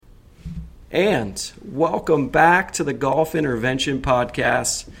And welcome back to the Golf Intervention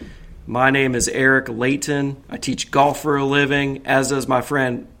Podcast. My name is Eric Layton. I teach golf for a living, as does my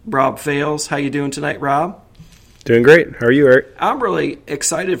friend Rob Fales. How you doing tonight, Rob? Doing great. How are you, Eric? I'm really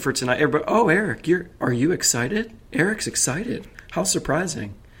excited for tonight. Everybody, Eric, are you excited? Eric's excited. How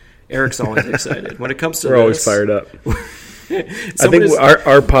surprising. Eric's always excited. When it comes to We're always fired up. I think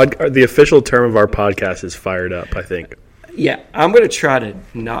the official term of our podcast is fired up, I think. Yeah, I'm going to try to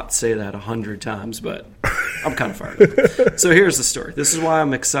not say that 100 times, but I'm kind of fired up. So here's the story. This is why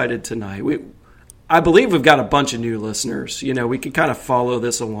I'm excited tonight. I believe we've got a bunch of new listeners. You know, we can kind of follow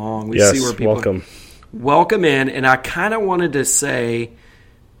this along. Yes, see where people welcome in. And I kind of wanted to say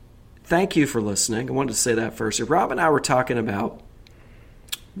thank you for listening. I wanted to say that first. Rob and I were talking about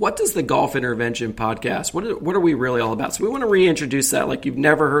what does the Golf Intervention Podcast, what are we really all about? So we want to reintroduce that like you've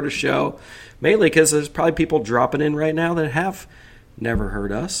never heard a show, mainly because there's probably people dropping in right now that have never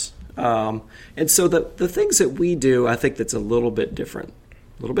heard us. And so the things that we do, I think that's a little bit different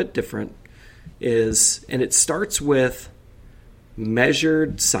is, and it starts with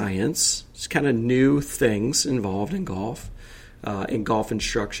measured science. It's kind of new things involved in golf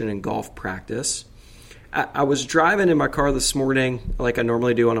instruction and golf practice. I was driving in my car this morning, like I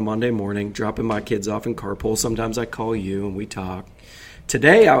normally do on a Monday morning, dropping my kids off in carpool. Sometimes I call you and we talk.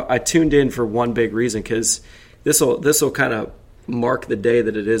 Today, I tuned in for one big reason, because this will kind of mark the day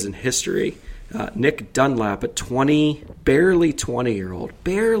that it is in history. Nick Dunlap, barely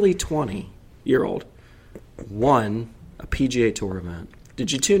 20-year-old, won a PGA Tour event.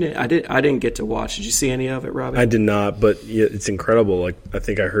 Did you tune in? I didn't get to watch. Did you see any of it, Robbie? I did not, but yeah, it's incredible. Like, I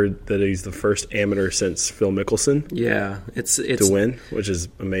think I heard that he's the first amateur since Phil Mickelson. Yeah, it's to win, which is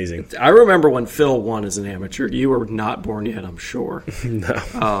amazing. I remember when Phil won as an amateur. You were not born yet, I'm sure.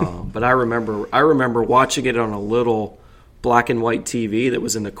 No. But I remember watching it on a little black and white TV that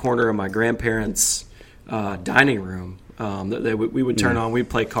was in the corner of my grandparents' dining room. That we would turn on.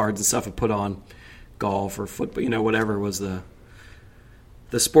 We'd play cards and stuff and put on golf or football, whatever was the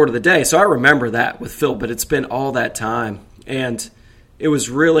sport of the day. So I remember that with Phil, but it's been all that time. And it was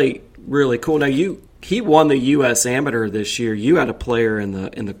really, really cool. Now, he won the U.S. Amateur this year. You had a player in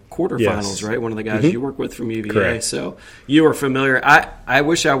the quarterfinals, yes. Right? One of the guys you work with from UVA. Correct. So you were familiar. I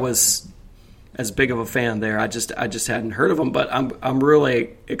wish I was as big of a fan there. I just hadn't heard of him, but I'm really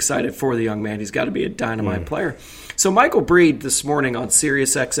excited for the young man. He's got to be a dynamite player. So Michael Breed this morning on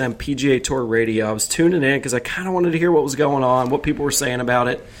SiriusXM PGA Tour Radio, I was tuning in because I kind of wanted to hear what was going on, what people were saying about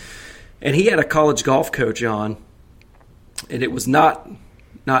it. And he had a college golf coach on, and it was not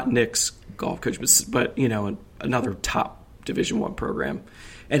Nick's golf coach, but another top Division I program.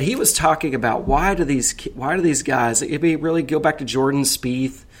 And he was talking about why do these guys, if we really go back to Jordan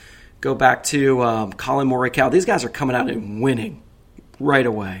Spieth, go back to Colin Morikawa, these guys are coming out and winning right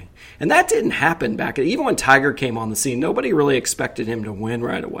away. And that didn't happen even when Tiger came on the scene. Nobody really expected him to win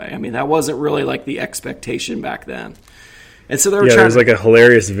right away. I mean, that wasn't really like the expectation back then. And so they were there's like a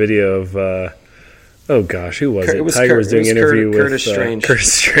hilarious video of who was it? Tiger was doing an interview with Curtis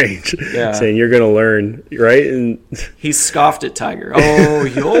Strange, saying you're going to learn, right? And he scoffed at Tiger. Oh,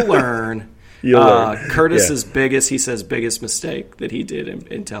 you'll learn. Curtis's biggest mistake that he did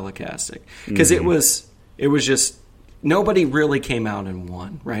in telecasting, because it was just. Nobody really came out and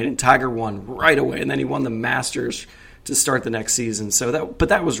won, right? And Tiger won right away, and then he won the Masters to start the next season. But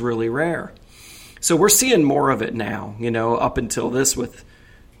that was really rare. So we're seeing more of it now. Up until this with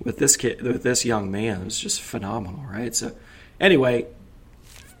this young man, it was just phenomenal, right? So anyway,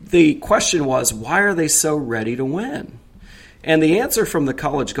 the question was, why are they so ready to win? And the answer from the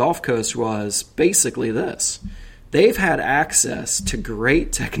college golf coach was basically this. They've had access to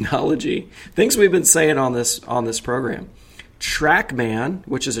great technology, things we've been saying on this program. TrackMan,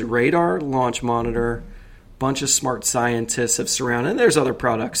 which is a radar launch monitor, bunch of smart scientists have surrounded, and there's other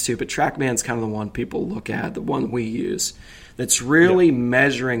products too, but TrackMan's kind of the one people look at, the one we use, that's really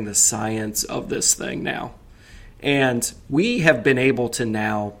measuring the science of this thing now. And we have been able to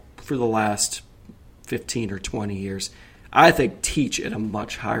now, for the last 15 or 20 years, I think teach at a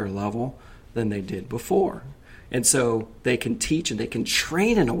much higher level than they did before. And so they can teach and they can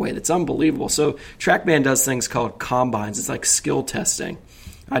train in a way that's unbelievable. So TrackMan does things called combines. It's like skill testing.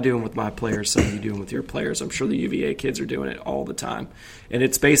 I do them with my players. Some of you do them with your players. I'm sure the UVA kids are doing it all the time. And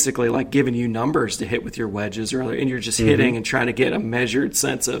it's basically like giving you numbers to hit with your wedges, and you're just hitting and trying to get a measured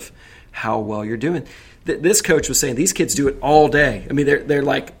sense of how well you're doing. This coach was saying these kids do it all day. I mean, they're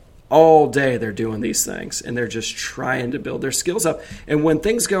like all day they're doing these things, and they're just trying to build their skills up. And when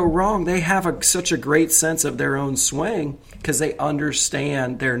things go wrong, they have such a great sense of their own swing because they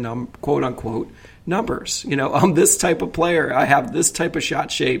understand their quote-unquote numbers. I'm this type of player. I have this type of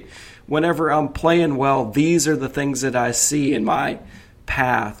shot shape. whenever I'm playing well, these are the things that I see in my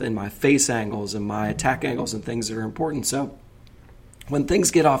path and my face angles and my attack angles and things that are important. So when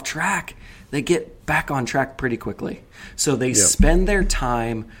things get off track, they get back on track pretty quickly. So they spend their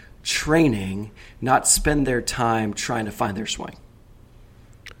time training, not spend their time trying to find their swing.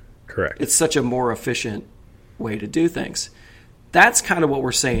 Correct. It's such a more efficient way to do things. That's kind of what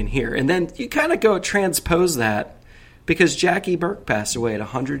we're saying here. And then you kind of go transpose that, because Jackie Burke passed away at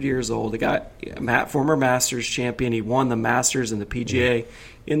 100 years old. The guy, former Masters champion. He won the Masters and the PGA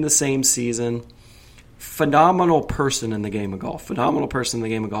in the same season. Phenomenal person in the game of golf.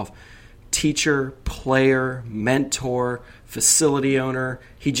 Teacher, player, mentor, facility owner.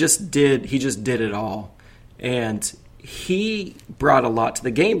 He just did it all. And he brought a lot to the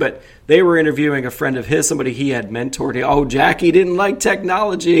game, but they were interviewing a friend of his, somebody he had mentored. Jackie didn't like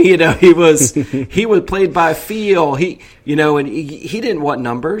technology. He was played by feel. He didn't want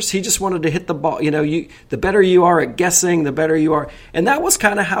numbers. He just wanted to hit the ball. The better you are at guessing, the better you are. And that was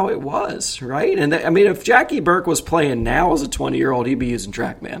kind of how it was, right? And if Jackie Burke was playing now as a 20-year-old, he'd be using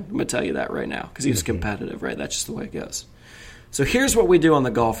TrackMan. I'm going to tell you that right now, because he was competitive, right? That's just the way it goes. So here's what we do on the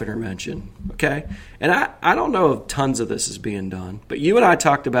golf intervention, okay? And I don't know if tons of this is being done, but you and I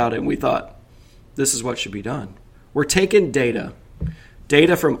talked about it, and we thought this is what should be done. We're taking data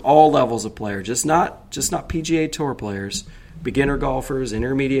from all levels of players, just not PGA Tour players, beginner golfers,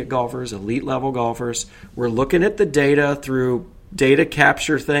 intermediate golfers, elite level golfers. We're looking at the data through data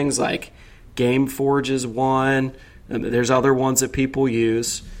capture things like GameForge is one, and there's other ones that people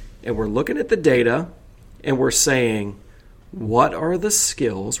use, and we're looking at the data, and we're saying, what are the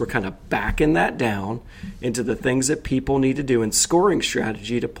skills? We're kind of backing that down into the things that people need to do in scoring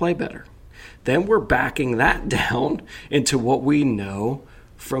strategy to play better. Then we're backing that down into what we know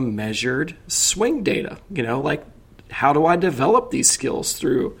from measured swing data. Like, how do I develop these skills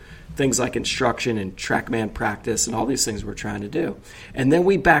through things like instruction and TrackMan practice and all these things we're trying to do. And then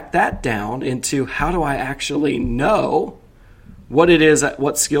we back that down into, how do I actually know what it is,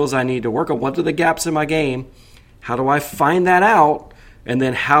 what skills I need to work on? What are the gaps in my game? How do I find that out? And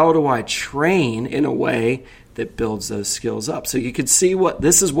then how do I train in a way that builds those skills up? So you can see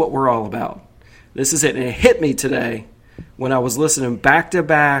this is what we're all about. This is it. And it hit me today when I was listening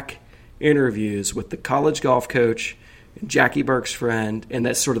back-to-back interviews with the college golf coach and Jackie Burke's friend, and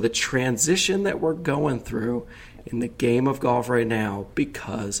that's sort of the transition that we're going through in the game of golf right now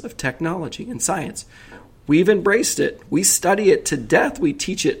because of technology and science. We've embraced it. We study it to death. We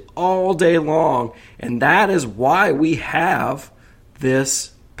teach it all day long. And that is why we have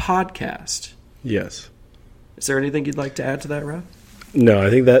this podcast. Yes. Is there anything you'd like to add to that, Rob? No, I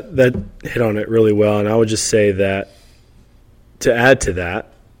think that hit on it really well. And I would just say that to add to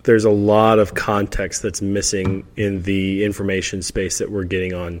that, there's a lot of context that's missing in the information space that we're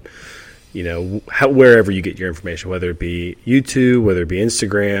getting on, wherever you get your information, whether it be YouTube, whether it be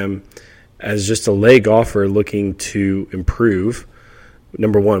Instagram. As just a lay golfer looking to improve,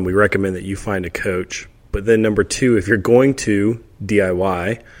 number one, we recommend that you find a coach. But then number two, if you're going to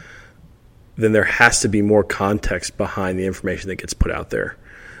DIY, then there has to be more context behind the information that gets put out there.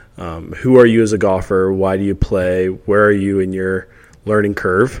 Who are you as a golfer? Why do you play? Where are you in your learning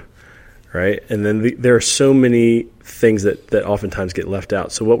curve? Right? And then there are so many things that oftentimes get left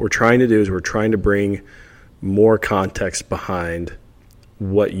out. So what we're trying to do is we're trying to bring more context behind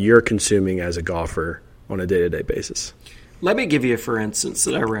what you're consuming as a golfer on a day-to-day basis. Let me give you a for instance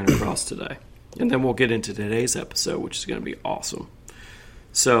that I ran across today, and then we'll get into today's episode, which is going to be awesome.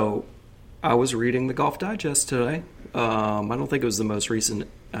 So I was reading the Golf Digest today. I don't think it was the most recent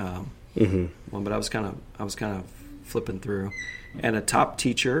one, but I was kind of flipping through, and a top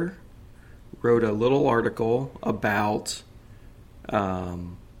teacher wrote a little article about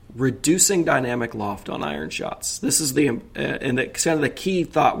reducing dynamic loft on iron shots. This is kind of the key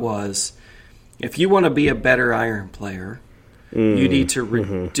thought was, if you want to be a better iron player, you need to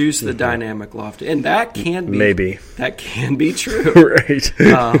reduce the dynamic loft, and that can be true,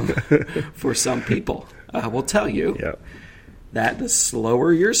 right? For some people. I will tell you that the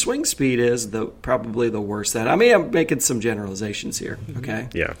slower your swing speed is, probably the worse that. I mean, I'm making some generalizations here, okay?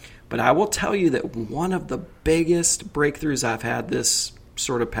 Yeah. But I will tell you that one of the biggest breakthroughs I've had this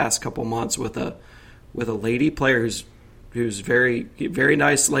sort of past couple months with a lady player who's very, very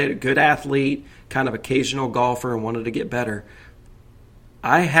nice lady, good athlete, kind of occasional golfer, and wanted to get better.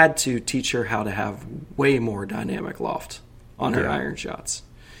 I had to teach her how to have way more dynamic loft on her iron shots.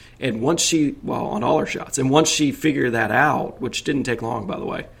 And on all her shots. And once she figured that out, which didn't take long, by the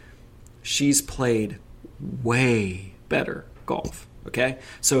way, she's played way better golf. Okay?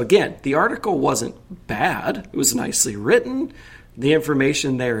 So again, the article wasn't bad. It was nicely written. The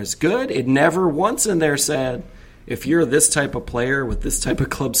information there is good. It never once in there said, if you're this type of player with this type of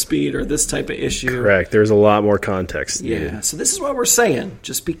club speed or this type of issue. Correct. There's a lot more context. Yeah. So this is what we're saying.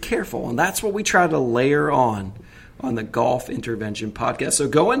 Just be careful. And that's what we try to layer on the Golf Intervention podcast. So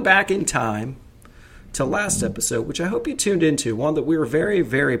going back in time to last episode, which I hope you tuned into, one that we were very,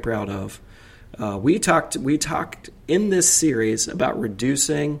 very proud of. We talked in this series about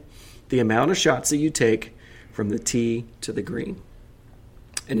reducing the amount of shots that you take from the tee to the green.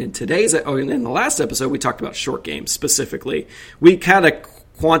 And in the last episode, we talked about short game specifically. We kind of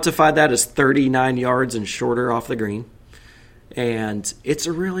quantified that as 39 yards and shorter off the green. And it's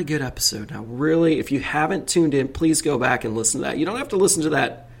a really good episode. Now, really, if you haven't tuned in, please go back and listen to that. You don't have to listen to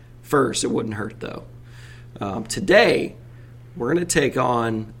that first. It wouldn't hurt, though. Today, we're going to take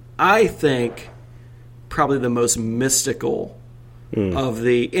on, I think, probably the most mystical of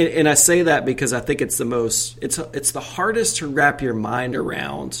the, and I say that because I think it's the most, it's the hardest to wrap your mind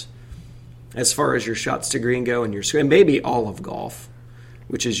around as far as your shots to green go and maybe all of golf,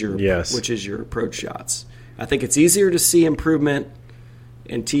 which is your approach shots. I think it's easier to see improvement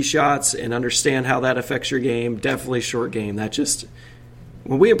in tee shots and understand how that affects your game. Definitely short game.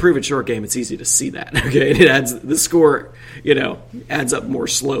 When we improve at short game, it's easy to see that. Okay, it adds the score, adds up more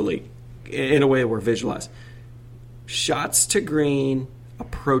slowly in a way we're visualized. Shots to green,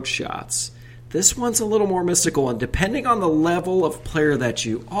 approach shots. This one's a little more mystical, and depending on the level of player that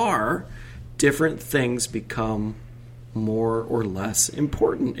you are, different things become more or less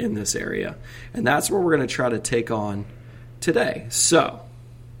important in this area. And that's what we're going to try to take on today. So,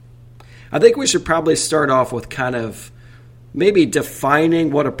 I think we should probably start off with kind of maybe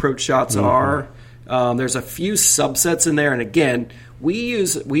defining what approach shots are. There's a few subsets in there, and again, we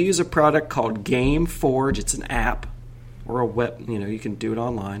use a product called Game Forge. It's an app or a web. You can do it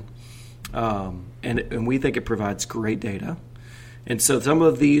online, and we think it provides great data. And so some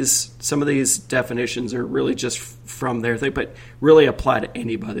of these definitions are really just from their thing, but really apply to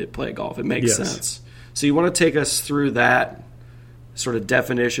anybody that play golf. It makes sense. So you want to take us through that sort of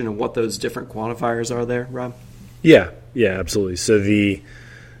definition and what those different quantifiers are there, Rob? Yeah, absolutely. So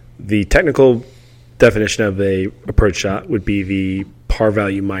the technical definition of a approach shot would be the par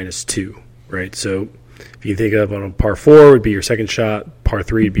value -2, right? So if you think of on a par 4 would be your second shot, par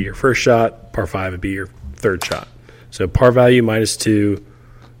 3 would be your first shot, par 5 would be your third shot. So par value -2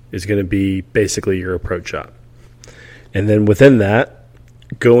 is going to be basically your approach shot. And then within that,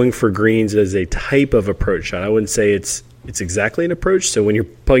 going for greens as a type of approach shot. I wouldn't say it's exactly an approach. So when you're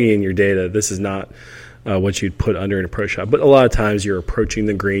plugging in your data, this is not what you'd put under an approach shot. But a lot of times you're approaching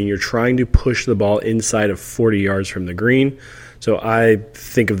the green. You're trying to push the ball inside of 40 yards from the green. So I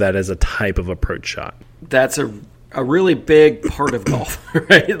think of that as a type of approach shot. That's a really big part of golf,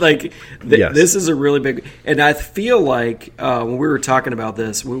 right? This is a really big – and I feel like when we were talking about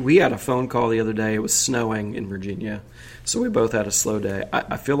this, we had a phone call the other day. It was snowing in Virginia, so we both had a slow day.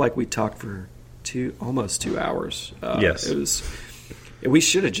 I feel like we talked for almost 2 hours. Yes. It was – we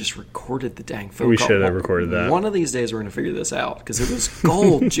should have just recorded the dang phone call. We should have recorded that. One of these days we're going to figure this out because it was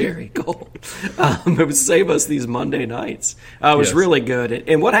gold, Jerry, gold. It would save us these Monday nights. It was really good.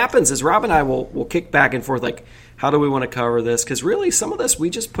 And what happens is Rob and I will kick back and forth like, how do we want to cover this? Because really some of this, we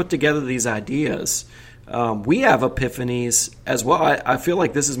just put together these ideas. We have epiphanies as well. I feel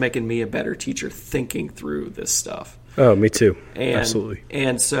like this is making me a better teacher thinking through this stuff. Oh, me too. Absolutely.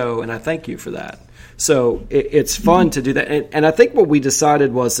 And I thank you for that. So it's fun to do that. And I think what we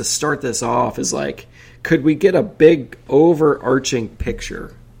decided was to start this off is like, could we get a big overarching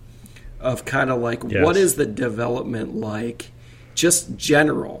picture of kind of like what is the development like, just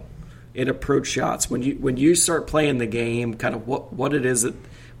general in approach shots when you start playing the game, kind of what it is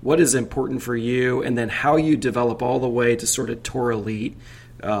what is important for you, and then how you develop all the way to sort of tour elite,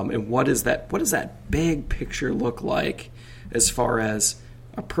 and what does that big picture look like as far as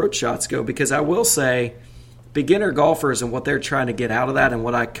approach shots go? Because I will say beginner golfers and what they're trying to get out of that and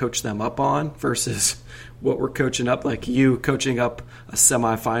what I coach them up on versus what we're coaching up, like you coaching up a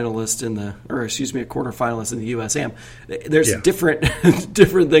semifinalist a quarterfinalist in the USAM. There's different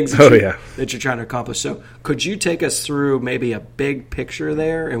things that you're trying to accomplish. So could you take us through maybe a big picture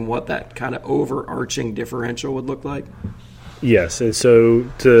there and what that kind of overarching differential would look like? Yes. And so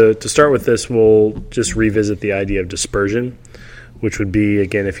to start with this, we'll just revisit the idea of dispersion, which would be,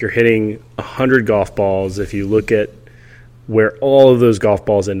 again, if you're hitting 100 golf balls, if you look at where all of those golf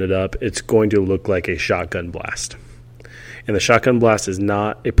balls ended up, it's going to look like a shotgun blast. And the shotgun blast is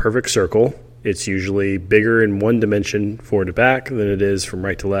not a perfect circle. It's usually bigger in one dimension forward to back than it is from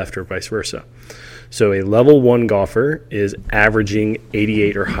right to left or vice versa. So a level 1 golfer is averaging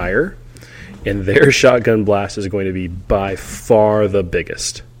 88 or higher. And their shotgun blast is going to be by far the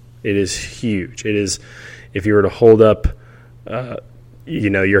biggest. It is huge. It is, if you were to hold up,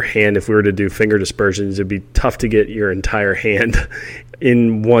 your hand, if we were to do finger dispersions, it'd be tough to get your entire hand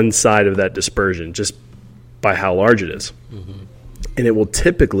in one side of that dispersion just by how large it is. Mm-hmm. And it will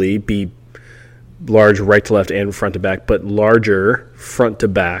typically be large right to left and front to back, but larger front to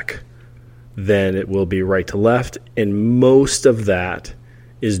back than it will be right to left. And most of that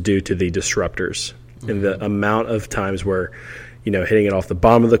is due to the disruptors and the amount of times where, hitting it off the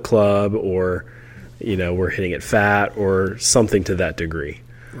bottom of the club or, we're hitting it fat or something to that degree.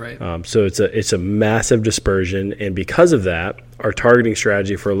 Right. So it's a massive dispersion. And because of that, our targeting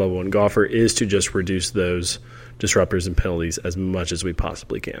strategy for a level 1 golfer is to just reduce those disruptors and penalties as much as we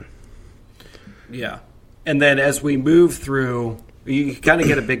possibly can. Yeah. And then as we move through, you kind of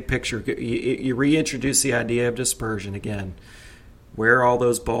get a big picture. You reintroduce the idea of dispersion again, where all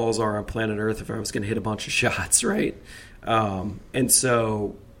those balls are on planet Earth if I was going to hit a bunch of shots, right? And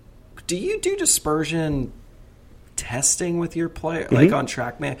so do you do dispersion testing with your player, like on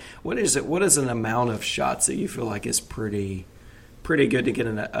TrackMan? What is it? What is an amount of shots that you feel like is pretty good to get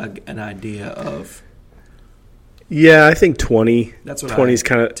an idea of? Yeah, I think 20. That's what 20 is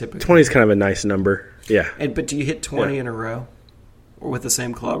kind of a nice number. Yeah. But do you hit 20 in a row, or with the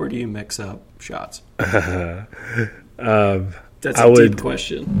same club, or do you mix up shots? That's a deep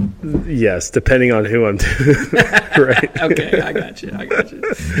question. Yes, depending on who I'm doing. Right. Okay, I got you.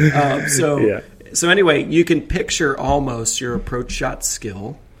 So anyway, you can picture almost your approach shot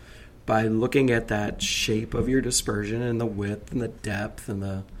skill by looking at that shape of your dispersion and the width and the depth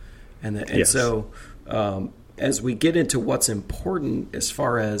so as we get into what's important as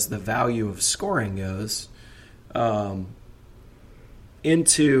far as the value of scoring goes,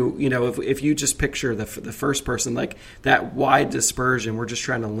 if you just picture the first person, like that wide dispersion, we're just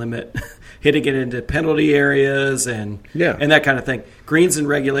trying to limit hitting it into penalty areas and that kind of thing. Greens and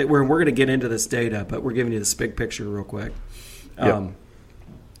regulate, we're going to get into this data, but we're giving you this big picture real quick. You're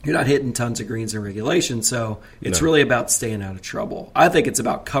not hitting tons of greens in regulation, so it's really about staying out of trouble. I think it's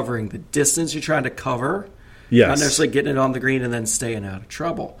about covering the distance you're trying to cover. Yes. Not necessarily getting it on the green and then staying out of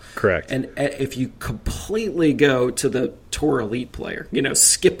trouble. Correct. And if you completely go to the Tour Elite player,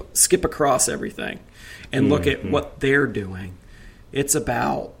 skip across everything and look at what they're doing, it's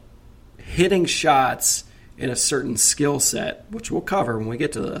about hitting shots in a certain skill set, which we'll cover when we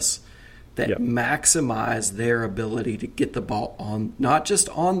get to this, that maximize their ability to get the ball on, not just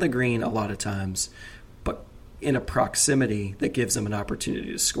on the green a lot of times, but in a proximity that gives them an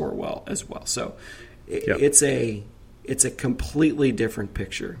opportunity to score well as well. So it's a completely different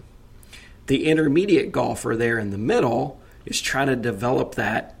picture. The intermediate golfer there in the middle is trying to develop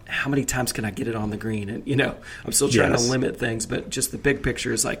that. How many times can I get it on the green? And I'm still trying to limit things, but just the big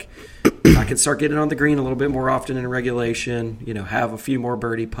picture is like, if I can start getting on the green a little bit more often in regulation, have a few more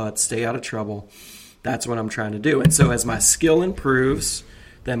birdie putts, stay out of trouble. That's what I'm trying to do. And so as my skill improves,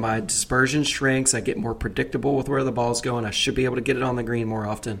 then my dispersion shrinks. I get more predictable with where the ball's going. I should be able to get it on the green more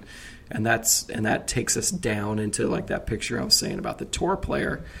often. And that takes us down into like that picture I was saying about the tour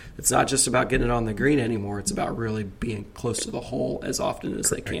player. It's not just about getting it on the green anymore. It's about really being close to the hole as often as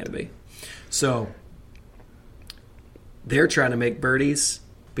they can be. So they're trying to make birdies.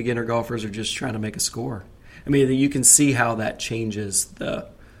 Beginner golfers are just trying to make a score. I mean, you can see how that changes the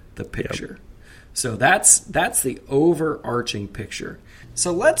picture. Yep. So that's the overarching picture.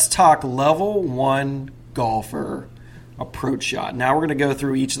 So let's talk level 1 golfer approach shot. Now we're going to go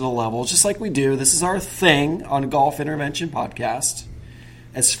through each of the levels just like we do. This is our thing on Golf Intervention Podcast.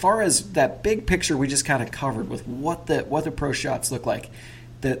 As far as that big picture we just kind of covered with what the pro shots look like,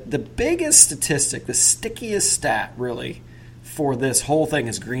 the biggest statistic, the stickiest stat really for this whole thing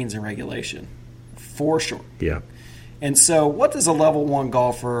is greens and regulation, for sure. Yeah. And so what does a level 1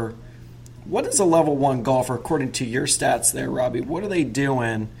 golfer according to your stats there, Robbie? What are they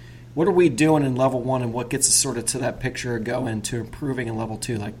doing? What are we doing in level 1, and what gets us sort of to that picture of going to improving in level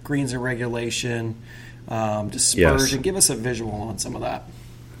 2, like greens and regulation, dispersion? Yes. Give us a visual on some of that.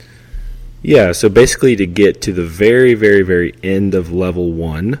 Yeah, so basically to get to the very, very, very end of level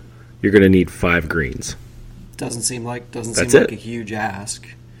 1, you're going to need 5 greens. Doesn't seem like a huge ask.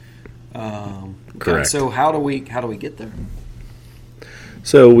 Correct. So how do we get there?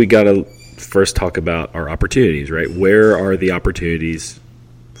 So we got to first talk about our opportunities, right? Where are the opportunities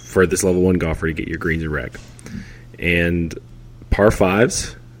for this level 1 golfer to get your greens and reg? And par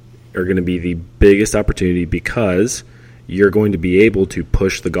 5s are going to be the biggest opportunity because you're going to be able to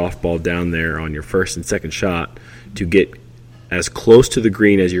push the golf ball down there on your first and second shot to get as close to the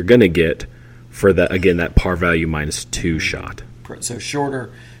green as you're going to get for that, again, that par value -2 shot. So shorter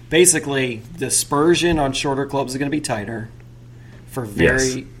basically, dispersion on shorter clubs is going to be tighter for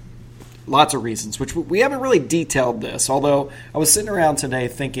lots of reasons, which we haven't really detailed this, although I was sitting around today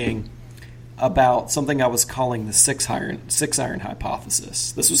thinking about something I was calling the six iron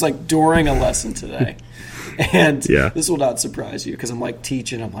hypothesis. This was like during a lesson today. And this will not surprise you because I'm like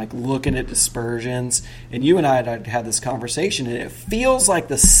teaching, I'm like looking at dispersions, and you and I had this conversation, and it feels like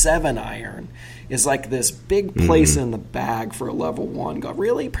the 7 iron is like this big place in the bag for a level 1 golfer,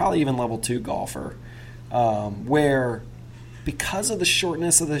 really probably even level 2 golfer, where because of the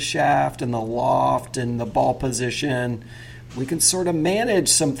shortness of the shaft and the loft and the ball position, we can sort of manage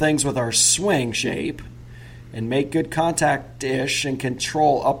some things with our swing shape and make good contact-ish and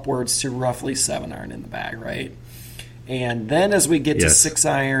control upwards to roughly 7 iron in the bag, right? And then as we get to 6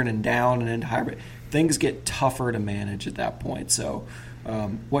 iron and down and into hybrid, things get tougher to manage at that point. So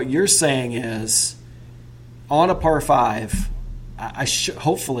what you're saying is, on a par 5,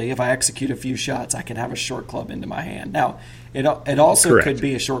 hopefully, if I execute a few shots, I can have a short club into my hand. Now, it also could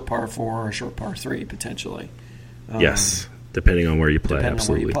be a short par 4 or a short par 3, potentially. Yes, depending on where you play,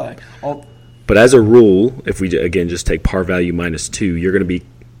 absolutely. On where you play. But as a rule, if we, again, just take par value -2, you're going to be,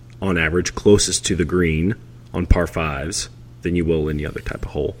 on average, closest to the green on par 5s than you will any other type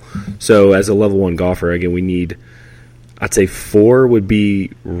of hole. So as a level 1 golfer, again, we need, I'd say 4 would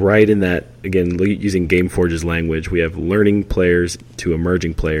be right in that, again, using GameForge's language, we have learning players to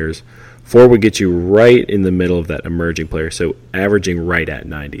emerging players. 4 would get you right in the middle of that emerging player, so averaging right at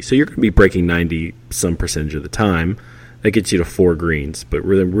 90. So you're going to be breaking 90 some percentage of the time. That gets you to 4 greens. But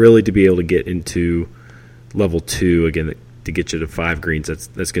really to be able to get into level 2, again, to get you to 5 greens,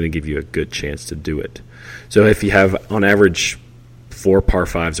 that's going to give you a good chance to do it. So if you have, on average, 4 par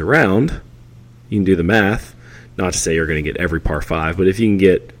 5s around, you can do the math. Not to say you're going to get every par 5, but if you can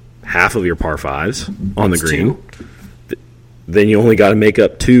get half of your par 5s on the green, then you only got to make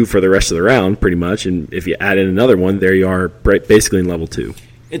up 2 for the rest of the round, pretty much. And if you add in another one, there you are, basically in level 2.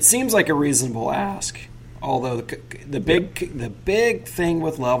 It seems like a reasonable ask. Although the big thing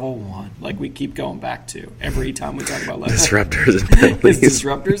with level 1, like we keep going back to every time we talk about level disruptors and penalties.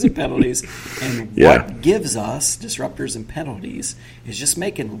 Disruptors and penalties. And what gives us disruptors and penalties is just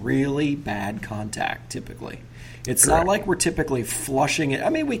making really bad contact typically. It's not like we're typically flushing it. I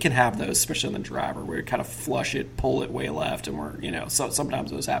mean, we can have those, especially on the driver, where we kind of flush it, pull it way left, and we're, so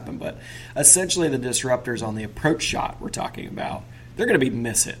sometimes those happen. But essentially the disruptors on the approach shot we're talking about, they're going to be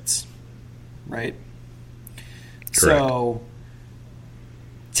mishits, right? Correct. So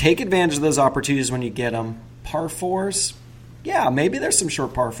take advantage of those opportunities when you get them. Par 4s, maybe there's some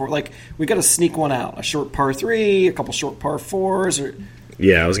short par 4. Like, we got to sneak one out. A short par 3, a couple short par 4s.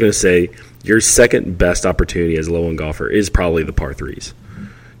 I was going to say your second best opportunity as a low-end golfer is probably the par 3s,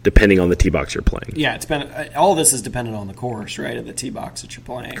 depending on the tee box you're playing. Yeah, all this is dependent on the course, right, of the tee box that you're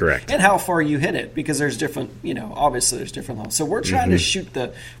playing. Correct. And how far you hit it, because there's different, obviously there's different levels. So we're trying to shoot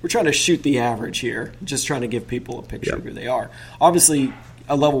the average here, just trying to give people a picture of who they are. Obviously,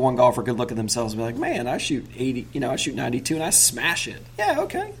 a level 1 golfer could look at themselves and be like, man, I shoot 80, I shoot 92 and I smash it. Yeah,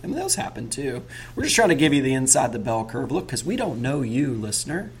 okay. I mean, those happen too. We're just trying to give you the inside the bell curve look, because we don't know you,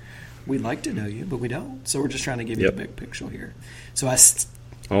 listener. We'd like to know you, but we don't. So we're just trying to give you a big picture here. So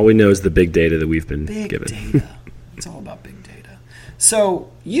all we know is the big data that we've been given. Big data. It's all about big data.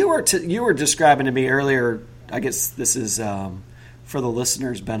 So you were describing to me earlier, I guess this is for the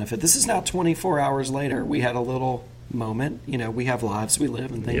listeners' benefit. This is now 24 hours later. We had a little moment. We have lives we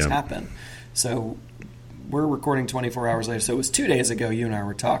live and things happen. So we're recording 24 hours later. So it was 2 days ago you and I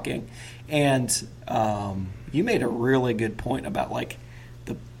were talking. And you made a really good point about, like,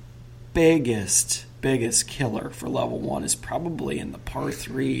 the biggest killer for level 1 is probably in the par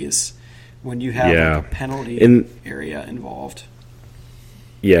 3s when you have like a penalty area involved.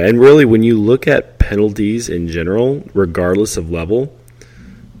 Yeah, and really when you look at penalties in general, regardless of level,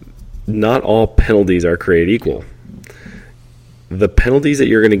 not all penalties are created equal. The penalties that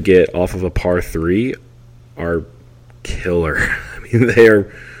you're going to get off of a par 3 are killer. I mean, they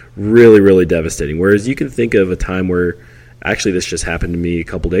are really, really devastating. Whereas you can think of a time where, actually this just happened to me a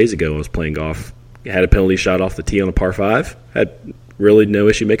couple days ago. I was playing golf, had a penalty shot off the tee on a par 5, had really no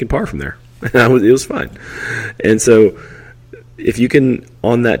issue making par from there. It was fine. And so if you can,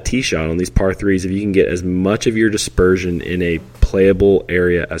 on that tee shot, on these par 3s, if you can get as much of your dispersion in a playable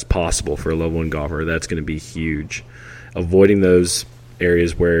area as possible for a level 1 golfer, that's going to be huge. Avoiding those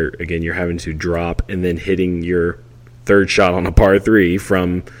areas where, again, you're having to drop and then hitting your third shot on a par 3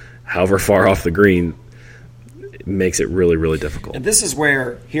 from however far off the green makes it really, really difficult. And this is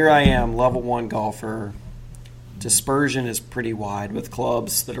where, here I am, level 1 golfer. Dispersion is pretty wide with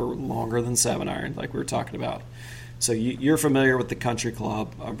clubs that are longer than 7 iron, like we were talking about. So you're familiar with the country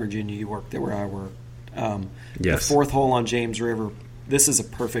club of Virginia. You work there where I work. Yes. The 4th hole on James River. This is a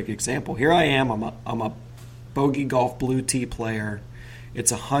perfect example. Here I am. I'm a bogey golf blue tee player.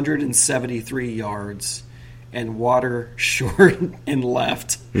 It's 173 yards and water short and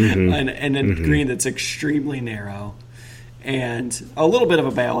left, and a green that's extremely narrow, and a little bit of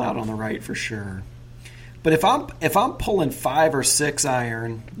a bailout on the right for sure. But if I'm pulling 5 or 6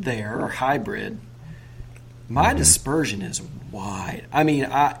 iron there or hybrid, my dispersion is wide. I mean,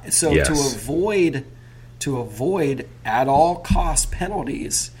 to avoid at all cost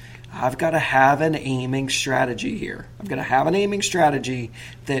penalties, I've got to have an aiming strategy here. I've got to have an aiming strategy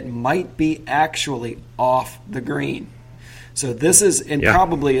that might be actually off the green. So this is, and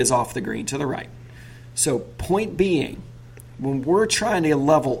probably is off the green to the right. So point being, when we're trying to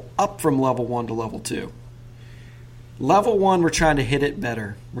level up from level 1 to level 2, level 1, we're trying to hit it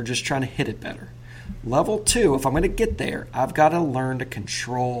better. We're just trying to hit it better. Level 2, if I'm going to get there, I've got to learn to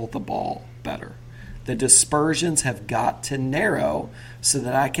control the ball better. The dispersions have got to narrow so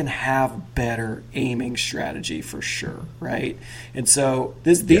that I can have better aiming strategy for sure, right? And so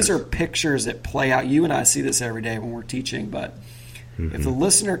these are pictures that play out. You and I see this every day when we're teaching, but if the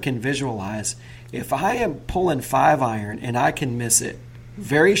listener can visualize, if I am pulling 5 iron and I can miss it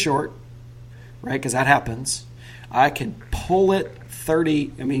very short, right, because that happens, I can pull it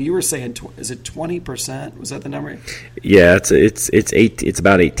 30. I mean, you were saying, is it 20%? Was that the number? Yeah, it's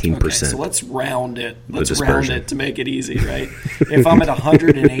about 18%. Okay, so let's round it. Let's round it to make it easy, right? If I'm at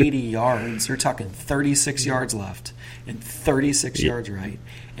 180 yards, you're talking 36 yards left and 36 yards right,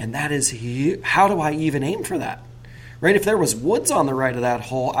 and that is huge. How do I even aim for that? Right? If there was woods on the right of that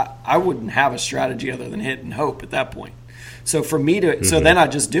hole, I wouldn't have a strategy other than hit and hope at that point. So for me to, so then I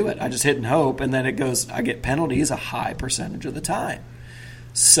just do it. I just hit and hope, and then it goes. I get penalties a high percentage of the time.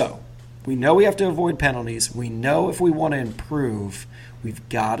 So we know we have to avoid penalties. We know if we want to improve, we've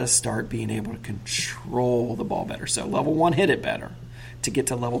got to start being able to control the ball better. So level 1, hit it better. To get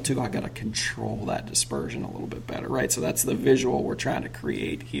to level 2, I got to control that dispersion a little bit better, right? So that's the visual we're trying to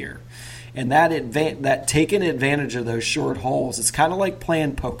create here. And that taking advantage of those short holes, it's kind of like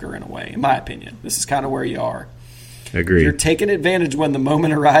playing poker in a way, in my opinion. This is kind of where you are. Agreed. You're taking advantage when the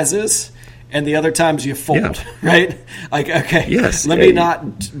moment arises, and the other times you fold, right? Like, okay, let me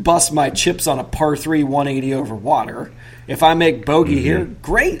not bust my chips on a par 3 180 over water. If I make bogey here,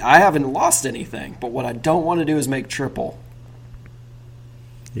 great. I haven't lost anything. But what I don't want to do is make triple.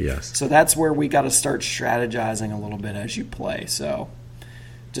 Yes. So that's where we got to start strategizing a little bit as you play. So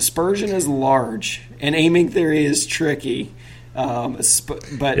dispersion is large, and aiming theory is tricky. But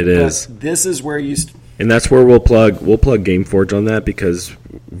it is. But this is where you and that's where we'll plug GameForge on that, because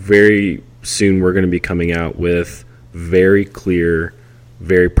very soon we're going to be coming out with very clear,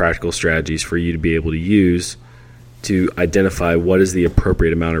 very practical strategies for you to be able to use to identify what is the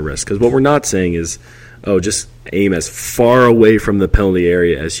appropriate amount of risk. Because what we're not saying is, just aim as far away from the penalty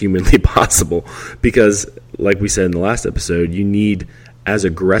area as humanly possible. Because, like we said in the last episode, you need as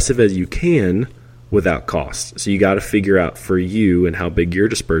aggressive as you can without cost. So you got to figure out for you and how big your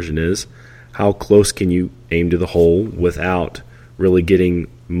dispersion is, how close can you aim to the hole without really getting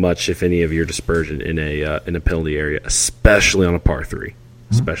much, if any, of your dispersion in a penalty area, especially on a par 3.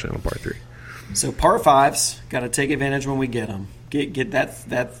 Especially on a par 3. So par 5s, got to take advantage when we get them. Get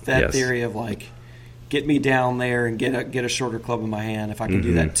that theory of like, get me down there and get a shorter club in my hand. If I can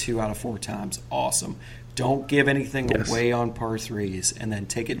do that 2 out of 4 times, awesome. Don't give anything away on par 3s, and then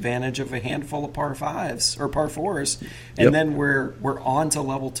take advantage of a handful of par 5s or par 4s, and then we're on to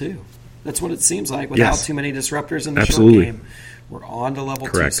level 2. That's what it seems like without too many disruptors in the short game. We're on to level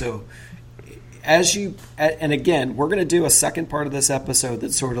 2. So and again, we're going to do a second part of this episode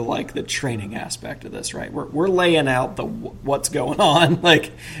that's sort of like the training aspect of this, right? We're laying out what's going on.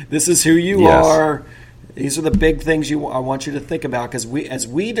 Like, this is who you are. These are the big things I want you to think about, because as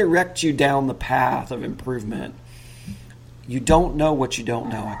we direct you down the path of improvement, you don't know what you don't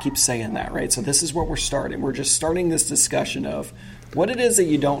know. I keep saying that, right? So this is what we're starting. We're just starting this discussion of what it is that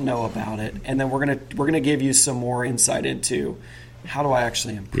you don't know about it, and then we're gonna give you some more insight into how do I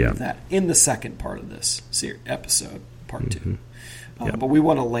actually improve that in the second part of this episode, part 2. But we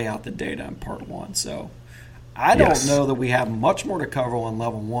want to lay out the data in part 1. So I don't know that we have much more to cover on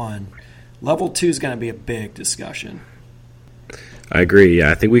level 1. Level 2 is going to be a big discussion. I agree. Yeah,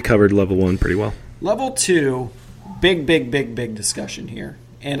 I think we covered level 1 pretty well. Level 2, big discussion here.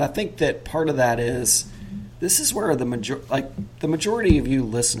 And I think that part of that is, this is where the majority of you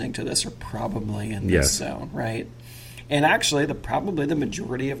listening to this are probably in this zone, right? And actually, probably the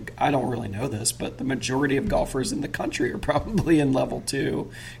majority of, I don't really know this, but the majority of golfers in the country are probably in level 2.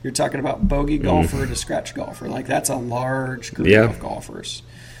 You're talking about bogey golfer to scratch golfer. Like, that's a large group of golfers.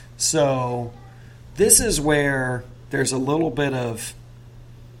 So this is where there's a little bit of,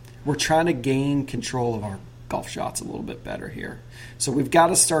 we're trying to gain control of our golf shots a little bit better here. So we've got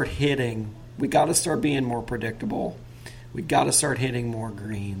to start hitting. We got to start being more predictable. We've got to start hitting more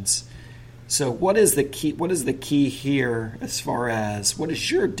greens. So what is the key? What is the key here as far as what does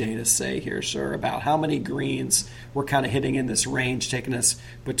your data say here, sir, about how many greens we're kind of hitting in this range, taking us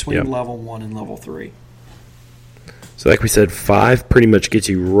between level 1 and level 3? So like we said, 5 pretty much gets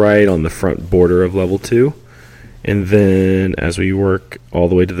you right on the front border of level 2. And then as we work all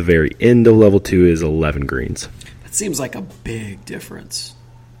the way to the very end of level 2 is 11 greens. That seems like a big difference.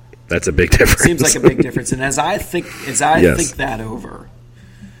 That's a big difference. It seems like a big difference. And as I think that over,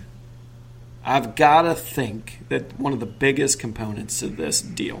 I've got to think that one of the biggest components to this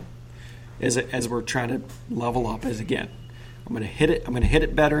deal is, as we're trying to level up, is, again, I'm going to hit it. I'm going to hit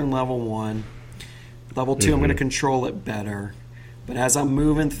it better in level 1. Level 2, I'm going to control it better. But as I'm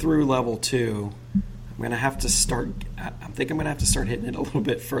moving through level 2, I'm going to have to start. I think I'm going to have to start hitting it a little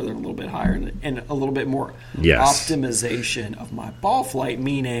bit further, a little bit higher, and a little bit more optimization of my ball flight,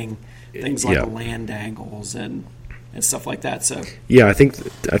 meaning things like land angles and stuff like that. So yeah, I think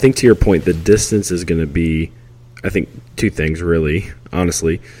to your point, the distance is going to be, I think, 2 things really.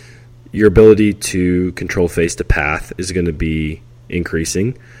 Honestly, your ability to control face to path is going to be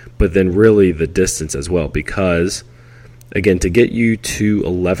increasing, but then really the distance as well, because again, to get you to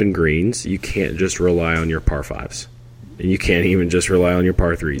 11 greens, you can't just rely on your par 5s, and you can't even just rely on your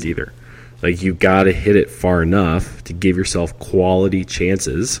par 3s either. Like, you got to hit it far enough to give yourself quality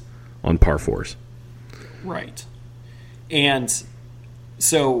chances on par 4s. Right. And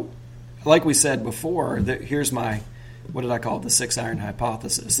so, like we said before, here's my, what did I call it, the 6-iron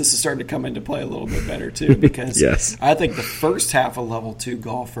hypothesis. This is starting to come into play a little bit better, too, because I think the first half of level 2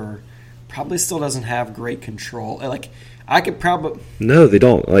 golfer probably still doesn't have great control. Like, I could probably... No, they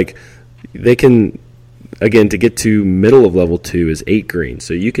don't. Like, they can, again, to get to middle of level 2 is 8 greens.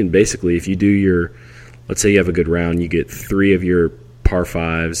 So you can basically, if you do your, let's say you have a good round, you get 3 of your par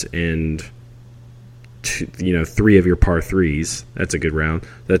 5s and 3 of your par 3s. That's a good round.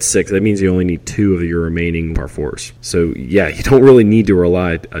 That's 6. That means you only need 2 of your remaining par 4s. So yeah, you don't really need to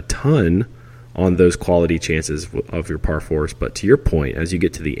rely a ton on those quality chances of your par 4s. But to your point, as you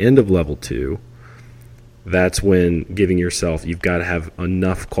get to the end of level 2, that's when giving yourself, you've got to have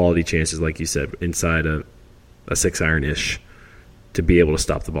enough quality chances, like you said, inside a 6-iron-ish to be able to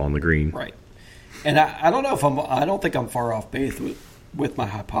stop the ball on the green. Right. And I don't know I don't think I'm far off base with my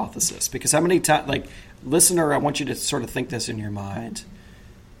hypothesis, because how many times, like, listener, I want you to sort of think this in your mind.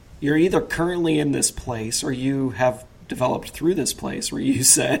 You're either currently in this place or you have developed through this place where you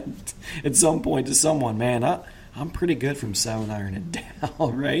said at some point to someone, man, I'm pretty good from 7-iron and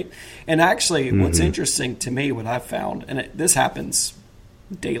down, right? And actually, what's interesting to me, what I've found, and this happens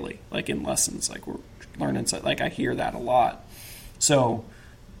daily, like in lessons, like we're learning, like I hear that a lot. So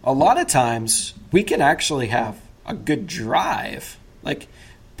a lot of times we can actually have a good drive. Like,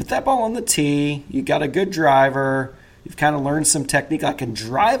 put that ball on the tee, you got a good driver, you've kind of learned some technique. I can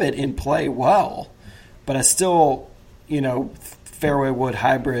drive it in play well, but I still, fairway wood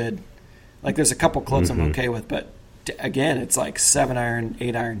hybrid. Like, there's a couple clubs I'm okay with, but again, it's like 7-iron,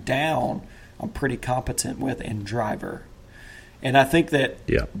 8-iron down, I'm pretty competent with, and driver. And I think that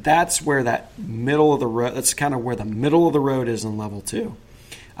that's where that middle of the road, that's kind of where the middle of the road is in level 2.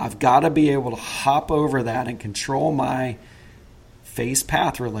 I've got to be able to hop over that and control my face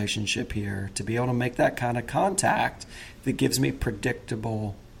path relationship here to be able to make that kind of contact that gives me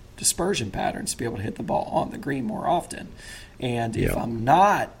predictable dispersion patterns to be able to hit the ball on the green more often. And if I'm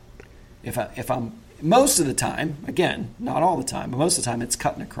not, if I'm most of the time, again, not all the time, but most of the time, it's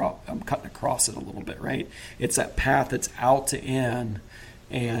cutting across it a little bit, right? It's that path that's out to in,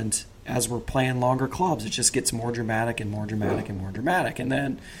 and as we're playing longer clubs, it just gets more dramatic and more dramatic and more dramatic, and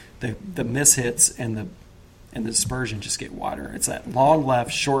then the mishits and the dispersion just get wider. It's that long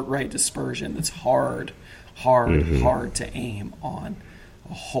left, short right dispersion that's hard to aim on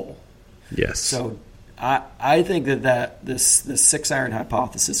a hole. Yes. So I think that this 6-iron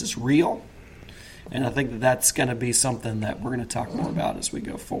hypothesis is real, and I think that's going to be something that we're going to talk more about as we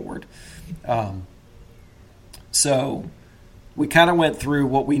go forward. So we kind of went through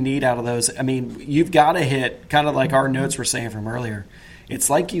what we need out of those. I mean, you've got to hit, kind of like our notes were saying from earlier, it's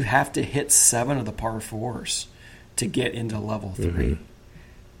like you have to hit 7 of the par 4s to get into level 3,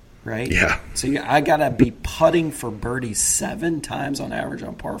 right? Yeah. So I got to be putting for birdies 7 times on average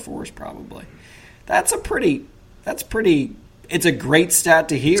on par 4s probably. That's a pretty that's pretty. It's a great stat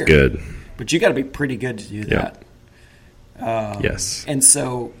to hear. It's good, but you got to be pretty good to do that. Yes. And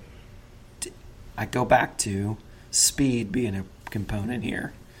so I go back to speed being a component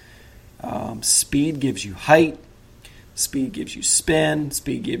here. Speed gives you height. Speed gives you spin.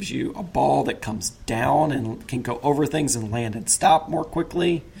 Speed gives you a ball that comes down and can go over things and land and stop more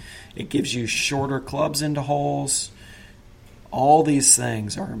quickly. It gives you shorter clubs into holes. All these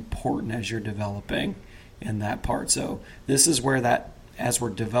things are important as you're developing in that part. So this is where that, as we're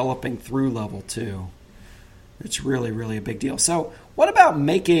developing through level 2, it's really, really a big deal. So what about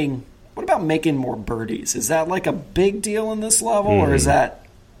making more birdies? Is that like a big deal in this level, or is that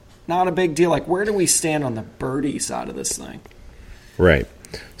not a big deal? Like, where do we stand on the birdie side of this thing? Right.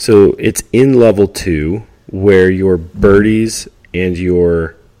 So it's in level 2 where your birdies and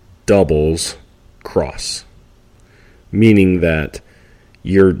your doubles cross, meaning that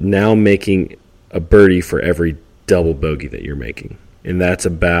you're now making a birdie for every double bogey that you're making. And that's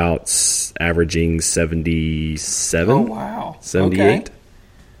about averaging 77. Oh, wow. 78. Okay.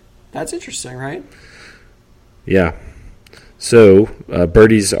 That's interesting, right? Yeah. So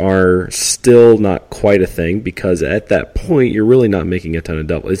birdies are still not quite a thing, because at that point you're really not making a ton of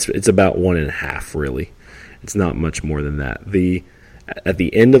doubles. It's about 1.5 really. It's not much more than that. At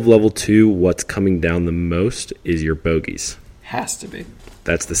the end of level 2, what's coming down the most is your bogeys.'s to be.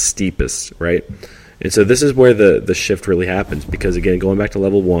 That's the steepest, right? And so this is where the shift really happens, because again, going back to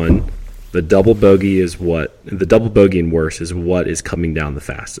level 1, the double bogey and worse is what is coming down the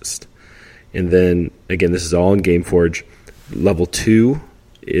fastest. And then again, this is all in GameForge. Level 2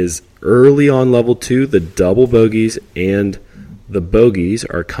 is early on. Level 2, the double bogeys and the bogeys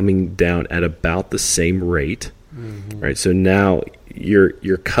are coming down at about the same rate, right? So now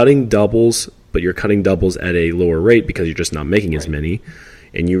you're cutting doubles, but you're cutting doubles at a lower rate because you're just not making as many.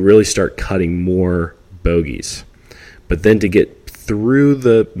 And you really start cutting more bogeys. But then to get through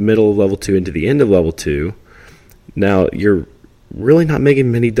the middle of level 2 into the end of level 2, now you're really not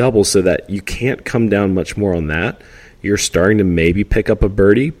making many doubles, so that you can't come down much more on that. You're starting to maybe pick up a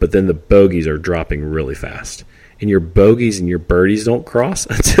birdie, but then the bogeys are dropping really fast. And your bogeys and your birdies don't cross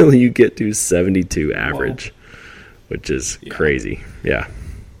until you get to 72 average, which is crazy. Yeah.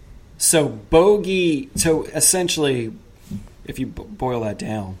 So essentially, if you boil that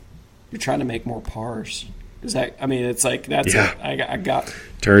down, you're trying to make more pars. Is that? I mean, it's like that's. Yeah. I got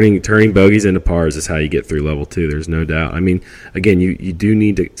turning bogeys into pars is how you get through level 2. There's no doubt. I mean, again, you do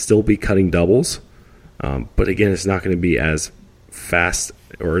need to still be cutting doubles, but again, it's not going to be as fast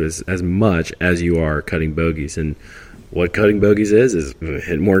or as much as you are cutting bogeys. And what cutting bogeys is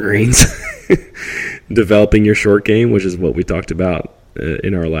hitting more greens, developing your short game, which is what we talked about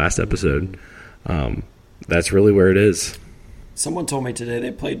in our last episode. That's really where it is. Someone told me today they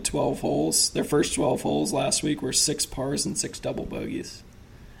played 12 holes. Their first 12 holes last week were 6 pars and 6 double bogeys.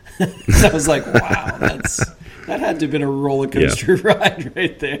 I was like, wow, that had to have been a roller coaster ride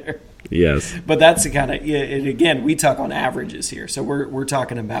right there. Yes. But that's the kind of, and again, we talk on averages here. So we're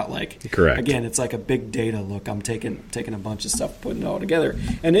talking about like, correct. Again, it's like a big data look. I'm taking a bunch of stuff, putting it all together.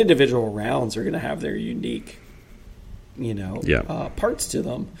 And individual rounds are going to have their unique, parts to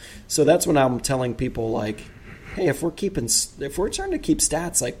them. So that's when I'm telling people like, hey, if we're trying to keep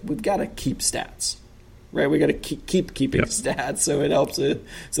stats, like we've got to keep stats, right? We got to keep keeping stats, so it helps it,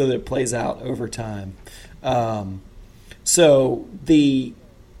 so that it plays out over time. So the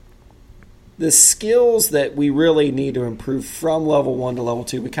skills that we really need to improve from level 1 to level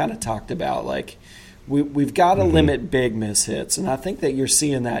 2, we kind of talked about. Like we've got to limit big miss hits, and I think that you're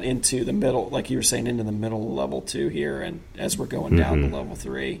seeing that into the middle, like you were saying, into the middle of level 2 here, and as we're going down to level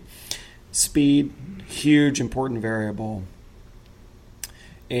 3. Speed, huge important variable,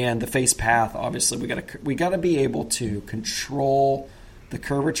 and the face path. Obviously, we got to be able to control the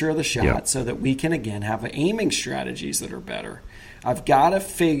curvature of the shot so that we can again have aiming strategies that are better. I've got to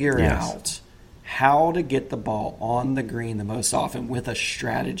figure out how to get the ball on the green the most often with a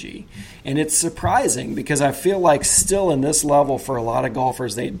strategy, and it's surprising because I feel like still in this level for a lot of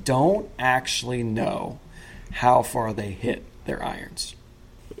golfers, they don't actually know how far they hit their irons.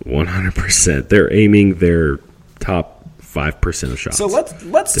 100%. They're aiming their top 5% of shots. So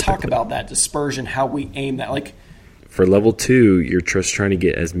let's talk about that dispersion, how we aim that. Like for level 2, you're just trying to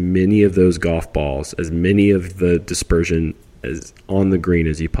get as many of those golf balls, as many of the dispersion as on the green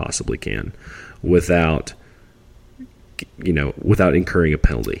as you possibly can, without incurring a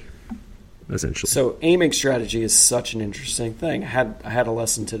penalty, essentially. So aiming strategy is such an interesting thing. I had a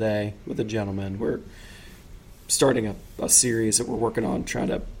lesson today with a gentleman. We're starting a series that we're working on,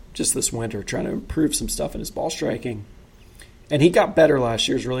 this winter, trying to improve some stuff in his ball striking. And he got better last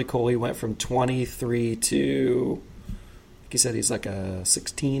year. It was really cool. He went from 23 to, he said he's like a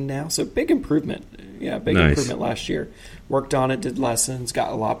 16 now. So big improvement. Yeah, big improvement last year. Worked on it, did lessons,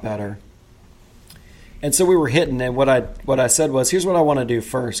 got a lot better. And so we were hitting, and what I said was, here's what I want to do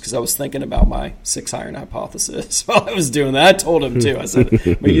first, because I was thinking about my 6-iron hypothesis while I was doing that. I told him, too. I said,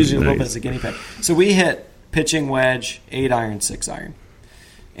 we use you a little bit as a guinea pig. So we hit pitching wedge, 8-iron, 6-iron.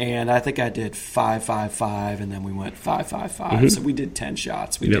 And I think I did 5-5-5, and then we went 5-5-5. So we did 10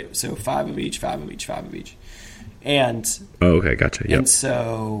 shots. We did, so 5 of each, 5 of each, 5 of each. And okay, gotcha. Yep. And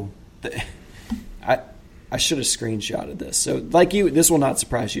so I should have screenshotted this. So like you, this will not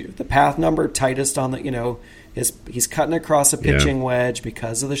surprise you. The path number tightest on the, he's cutting across a pitching wedge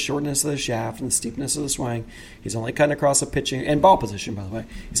because of the shortness of the shaft and the steepness of the swing. He's only cutting across a pitching, and ball position, by the way.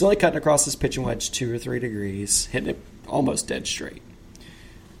 He's only cutting across his pitching wedge 2 or 3 degrees, hitting it almost dead straight.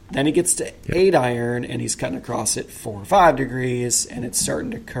 Then he gets to 8-iron, and he's cutting across it 4 or 5 degrees, and it's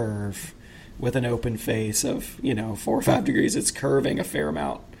starting to curve with an open face of, 4 or 5 degrees. It's curving a fair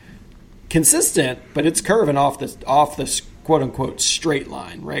amount. Consistent, but it's curving off the quote unquote straight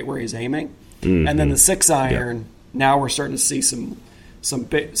line, right where he's aiming. Mm-hmm. And then the 6-iron, now we're starting to see some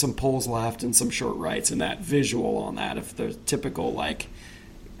pulls left and some short rights, and that visual on that of the typical I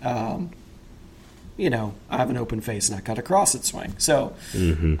have an open face and I cut across it swing. So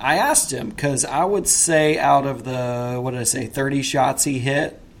I asked him, because I would say out of the 30 shots he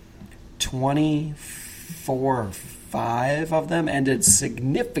hit, 24 or 5 of them ended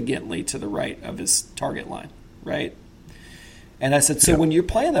significantly to the right of his target line, right? And I said, so when you're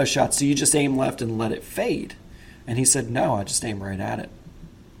playing those shots, do you just aim left and let it fade? And he said, no, I just aim right at it.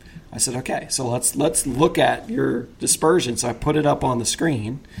 I said, okay, so let's look at your dispersion. So I put it up on the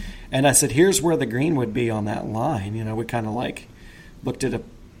screen, and I said, here's where the green would be on that line. We kind of looked at a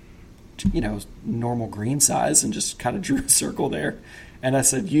normal green size and just kind of drew a circle there. And I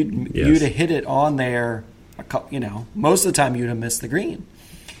said, you'd have hit it on there. Most of the time you'd have missed the green.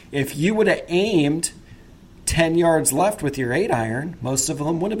 If you would have aimed 10 yards left with your 8-iron, most of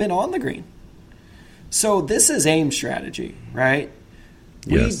them would have been on the green. So this is aim strategy, right?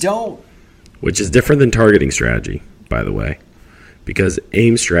 Yes. We don't. Which is different than targeting strategy, by the way, because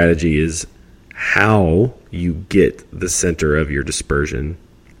aim strategy is how you get the center of your dispersion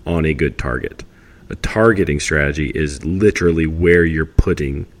on a good target. A targeting strategy is literally where you're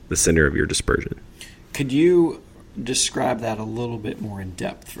putting the center of your dispersion. Could you describe that a little bit more in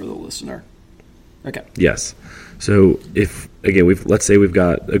depth for the listener? Okay. Yes. So let's say we've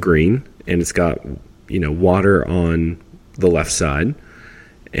got a green and it's got, water on the left side,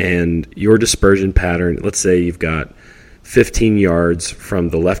 and your dispersion pattern, let's say you've got 15 yards from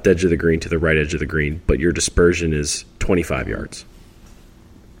the left edge of the green to the right edge of the green, but your dispersion is 25 yards.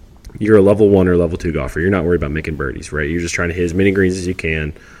 You're a level 1 or level 2 golfer. You're not worried about making birdies, right? You're just trying to hit as many greens as you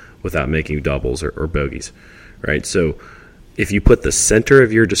can without making doubles or bogeys, right? So if you put the center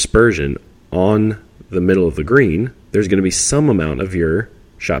of your dispersion on the middle of the green, there's going to be some amount of your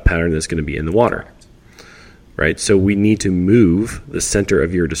shot pattern that's going to be in the water, right? So we need to move the center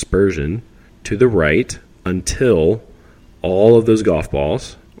of your dispersion to the right until all of those golf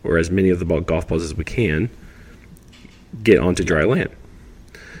balls, or as many of the golf balls as we can, get onto dry land.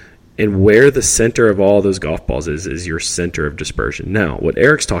 And where the center of all those golf balls is your center of dispersion. Now, what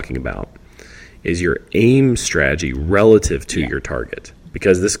Eric's talking about is your aim strategy relative to your target,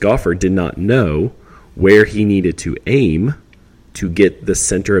 because this golfer did not know where he needed to aim to get the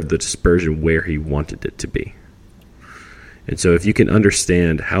center of the dispersion where he wanted it to be. And so if you can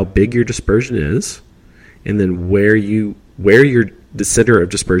understand how big your dispersion is, and then where the center of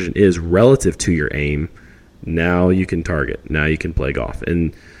dispersion is relative to your aim, now you can target. Now you can play golf.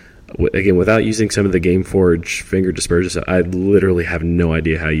 And again, without using some of the GameForge finger dispersion, I literally have no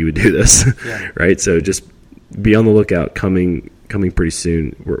idea how you would do this, right? So just be on the lookout. Coming pretty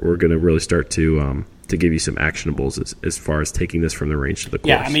soon. We're going to really start to give you some actionables as far as taking this from the range to the course.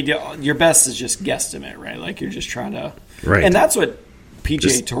 Yeah, I mean, your best is just guesstimate, right? Like you're just trying to, right? And that's what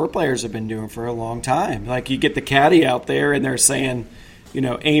PGA Tour players have been doing for a long time. Like you get the caddy out there, and they're saying,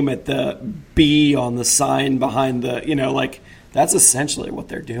 aim at the B on the sign behind the, like. That's essentially what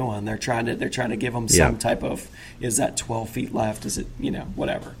they're doing. They're trying to give them some type of, is that 12 feet left? Is it,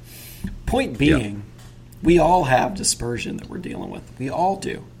 whatever. Point being, we all have dispersion that we're dealing with. We all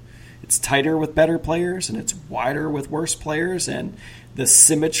do. It's tighter with better players, and it's wider with worse players, and the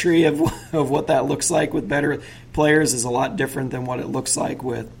symmetry of what that looks like with better players is a lot different than what it looks like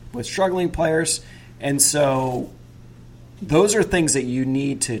with struggling players. And so those are things that you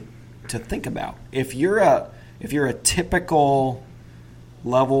need to think about. If you're a typical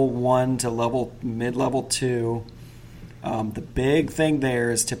level 1 to mid-level 2, The big thing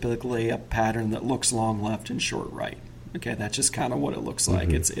there is typically a pattern that looks long left and short right. Okay, that's just kind of what it looks like.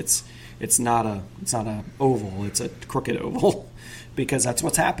 It's not a oval. It's a crooked oval because that's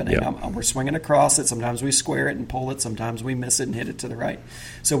what's happening. Yep. We're swinging across it. Sometimes we square it and pull it. Sometimes we miss it and hit it to the right.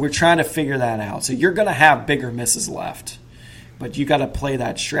 So we're trying to figure that out. So you're going to have bigger misses left, but you got to play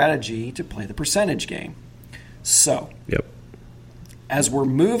that strategy to play the percentage game. So as we're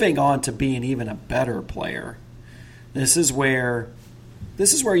moving on to being even a better player, this is where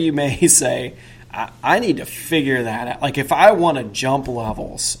you may say, I need to figure that out. Like if I want to jump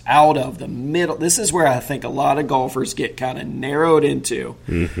levels out of the middle, this is where I think a lot of golfers get kind of narrowed into.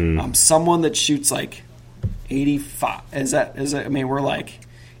 Someone that shoots like 85. Is that? I mean, we're like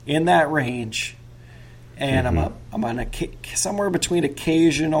in that range, and I'm on somewhere between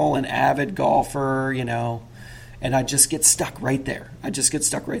occasional and avid golfer, and I just get stuck right there.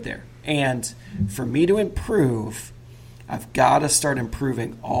 And for me to improve, I've got to start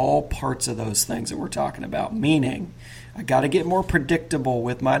improving all parts of those things that we're talking about, meaning I got to get more predictable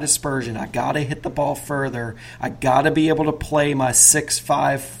with my dispersion. I got to hit the ball further. I got to be able to play my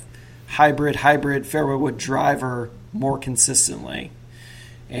 6.5 hybrid fairway wood driver more consistently.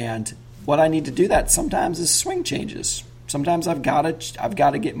 And what I need to do that sometimes is swing changes. Sometimes I've got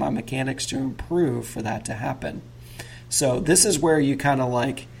to get my mechanics to improve for that to happen. So this is where you kind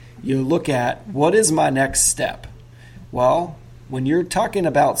of you look at what is my next step. Well, when you're talking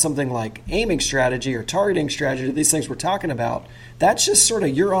about something like aiming strategy or targeting strategy, these things we're talking about, that's just sort of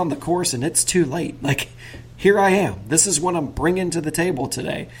you're on the course and it's too late. Like, here I am. This is what I'm bringing to the table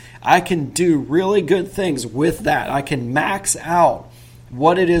today. I can do really good things with that. I can max out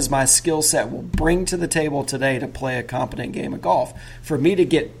what it is my skill set will bring to the table today to play a competent game of golf. For me to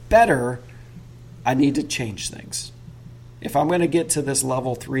get better, I need to change things. If I'm going to get to this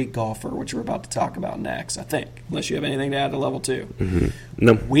level 3 golfer, which we're about to talk about next, I think, unless you have anything to add to level 2,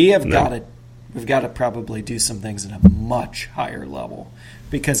 no, we've got to probably do some things at a much higher level,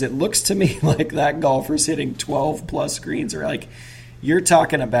 because it looks to me like that golfer's hitting 12 plus greens, or like you're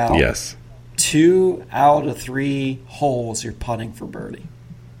talking about 2 out of 3 holes you're putting for birdie,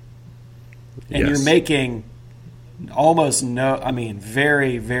 and you're making almost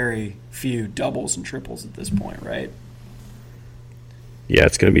very, very few doubles and triples at this point, right? Yeah,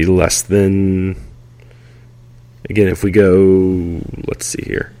 it's going to be less than, again, if we go, let's see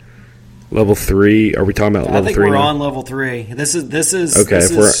here, level 3. Are we talking about level 3? I think we're on level 3. This is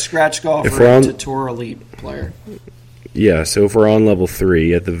scratch golfer to tour elite player. Yeah, so if we're on level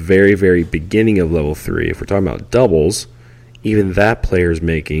 3, at the very, very beginning of level 3, if we're talking about doubles, even that player is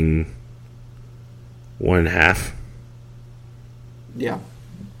making 1.5. Yeah.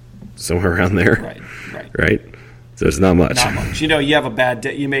 Somewhere around there. Right? So it's not much. Not much. You have a bad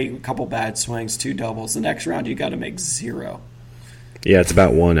day. You make a couple bad swings, 2 doubles. The next round, you got to make 0. Yeah, it's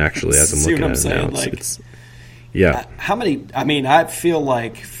about 1 actually. As I'm looking at it now, how many? I mean, I feel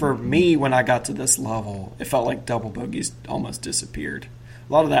like for me, when I got to this level, it felt like double bogeys almost disappeared.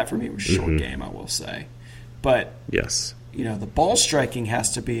 A lot of that for me was short game, I will say. But yes, the ball striking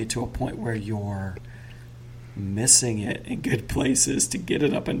has to be to a point where you're missing it in good places to get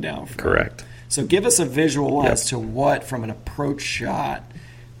it up and down. Correct. So give us a visual as to what, from an approach shot,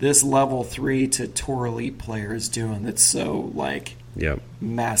 this level 3 to tour elite player is doing that's so,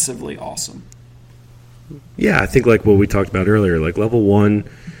 massively awesome. Yeah, I think like what we talked about earlier, like level 1,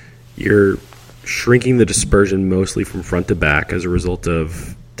 you're shrinking the dispersion mostly from front to back as a result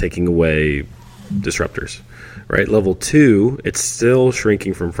of taking away disruptors, right? Level 2, it's still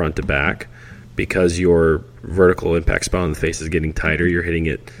shrinking from front to back because your vertical impact spot on the face is getting tighter. You're hitting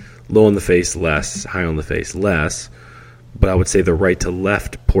it low on the face less, high on the face less. But I would say the right to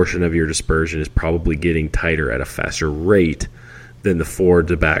left portion of your dispersion is probably getting tighter at a faster rate than the forward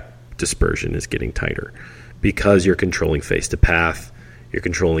to back dispersion is getting tighter, because you're controlling face to path, you're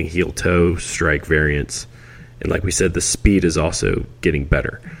controlling heel toe strike variance, and like we said, the speed is also getting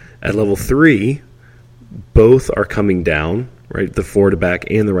better. At level 3, both are coming down, right? The forward to back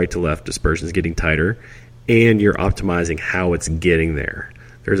and the right to left dispersion is getting tighter, and you're optimizing how it's getting there.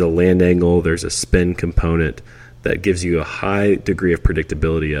 There's a land angle, there's a spin component that gives you a high degree of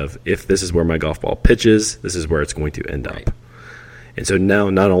predictability of, if this is where my golf ball pitches, this is where it's going to end up. And so now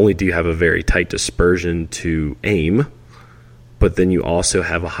not only do you have a very tight dispersion to aim, but then you also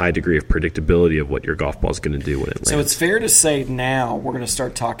have a high degree of predictability of what your golf ball is going to do when it lands. So it's fair to say now we're going to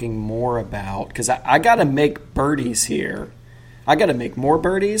start talking more about, because I got to make birdies here. I got to make more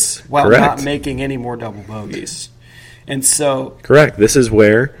birdies while not making any more double bogeys. And so correct. This is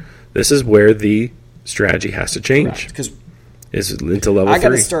where the strategy has to change. Because Is into level 3. I got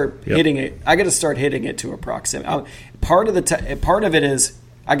to start hitting it. I got to start hitting it to a proximity. Part of it is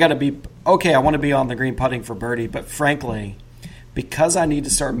I got to be okay. I want to be on the green putting for birdie, but frankly, because I need to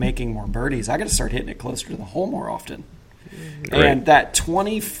start making more birdies, I got to start hitting it closer to the hole more often. Right. And that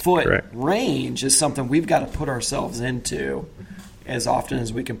 20-foot range is something we've got to put ourselves into as often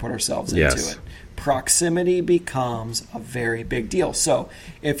as we can put ourselves into it. Proximity becomes a very big deal. So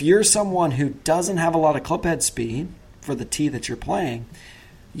if you're someone who doesn't have a lot of clubhead speed for the tee that you're playing,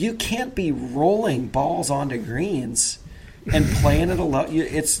 you can't be rolling balls onto greens and playing it alone.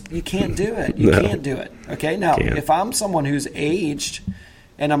 You can't do it. You can't do it. Okay? Now, if I'm someone who's aged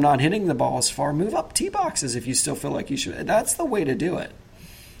and I'm not hitting the ball as far, move up tee boxes if you still feel like you should. That's the way to do it.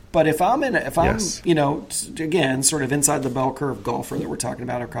 But if I'm again, sort of inside the bell curve golfer that we're talking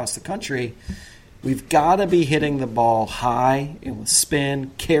about across the country, we've got to be hitting the ball high and with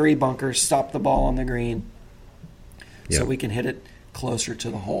spin, carry bunkers, stop the ball on the green so we can hit it closer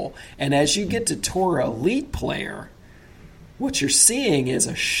to the hole. And as you get to Tour Elite player, what you're seeing is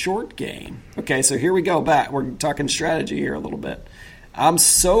a short game. Okay, so here we go back. We're talking strategy here a little bit. I'm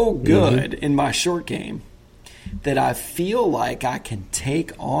so good in my short game that I feel like I can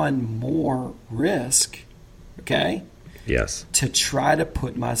take on more risk, okay? Yes. To try to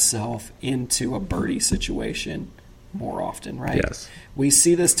put myself into a birdie situation more often, right? Yes. We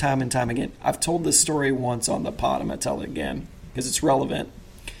see this time and time again. I've told this story once on the pod. I'm going to tell it again because it's relevant.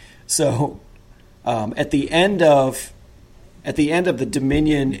 So at the end of the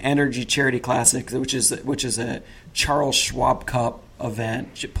Dominion Energy Charity Classic, which is a Charles Schwab Cup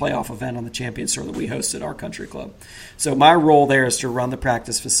event, playoff event on the Champions Tour that we host at our country club. So my role there is to run the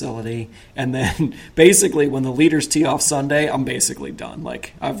practice facility, and then basically when the leaders tee off Sunday, I'm basically done.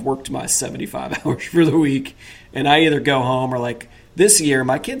 Like I've worked my 75 hours for the week, and I either go home or like this year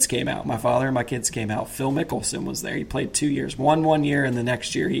my kids came out. My father and my kids came out. Phil Mickelson was there. He played 2 years. One year, and the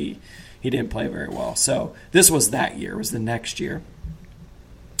next year he didn't play very well. So this was that year. It was the next year.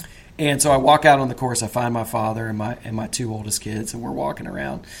 And so I walk out on the course. I find my father and my 2 oldest kids, and we're walking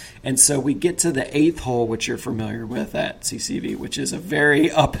around. And so we get to the 8th hole, which you're familiar with at CCV, which is a very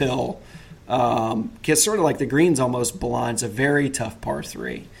uphill, sort of like the green's almost blind. It's a very tough par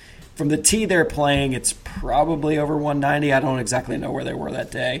 3. From the tee they're playing, it's probably over 190. I don't exactly know where they were that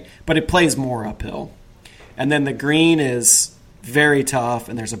day, but it plays more uphill. And then the green is very tough,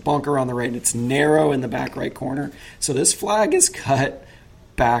 and there's a bunker on the right, and it's narrow in the back right corner. So this flag is cut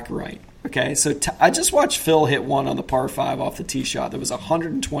back right. Okay, so I just watched Phil hit one on the par 5 off the tee shot that was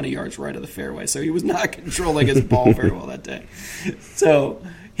 120 yards right of the fairway. So he was not controlling his ball very well that day. So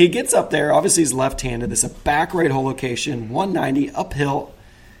he gets up there. Obviously, he's left-handed. This is a back right hole location, 190 uphill.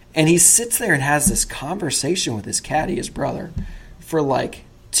 And he sits there and has this conversation with his caddy, his brother, for like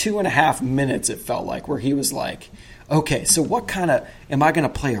 2.5 minutes, it felt like, where he was like, okay, so what kind of, am I going to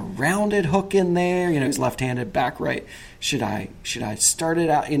play a rounded hook in there? You know, he's left-handed, back right. Should I start it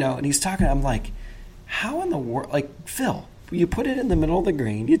out? You know, and he's talking, I'm like, how in the world, like, Phil, you put it in the middle of the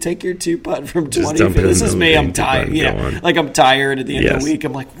green, you take your 2-putt from 20 feet. This is me, I'm tired. Yeah, like I'm tired at the end of the week.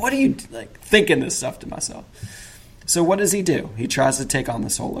 I'm like, what are you, like, thinking this stuff to myself? So what does he do? He tries to take on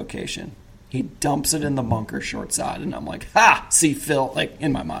this whole location. He dumps it in the bunker short side, and I'm like, ha, see, Phil, like,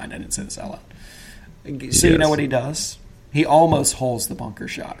 in my mind, I didn't say this out loud. So you know what he does? He almost holes the bunker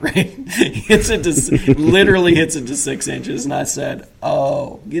shot, right? Literally hits it to 6 inches. And I said,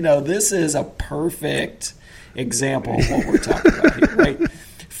 oh, you know, this is a perfect example of what we're talking about here, right?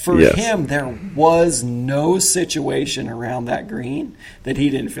 For him, there was no situation around that green that he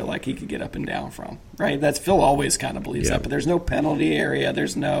didn't feel like he could get up and down from, right? That's Phil always kind of believes that, but there's no penalty area.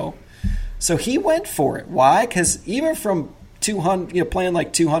 There's no. So he went for it. Why? Because even from 200, you know, playing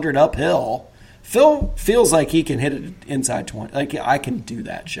like 200 uphill, Phil feels like he can hit it inside 20. Like, I can do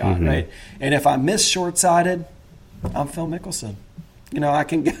that shot, right? And if I miss short-sided, I'm Phil Mickelson. You know, I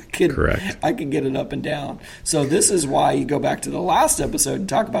can get it up and down. So this is why you go back to the last episode and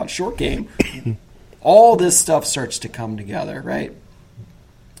talk about short game. All this stuff starts to come together, right?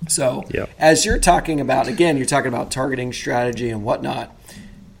 So as you're talking about, again, you're talking about targeting strategy and whatnot.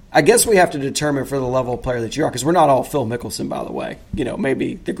 I guess we have to determine for the level of player that you are, because we're not all Phil Mickelson, by the way. You know,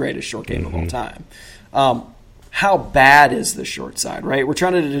 maybe the greatest short game of all time. How bad is the short side, right? We're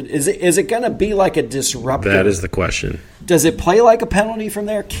trying to. Is it going to be like a disruptor? That is the question. Does it play like a penalty from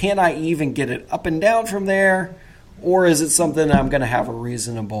there? Can I even get it up and down from there? Or is it something I'm going to have a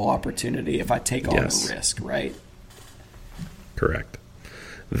reasonable opportunity if I take on the risk, right? Correct.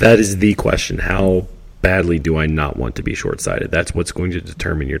 That is the question. How badly do I not want to be short-sighted? That's what's going to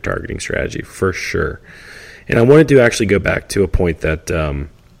determine your targeting strategy for sure. And I wanted to actually go back to a point that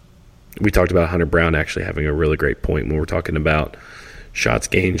we talked about Hunter Brown actually having a really great point when we're talking about shots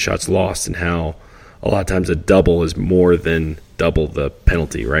gained, shots lost, and how a lot of times a double is more than double the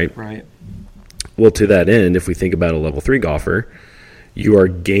penalty, right? Right. Well, to that end, if we think about a level 3 golfer, you are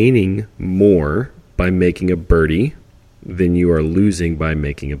gaining more by making a birdie than you are losing by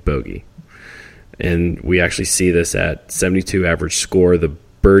making a bogey. And we actually see this at 72 average score. The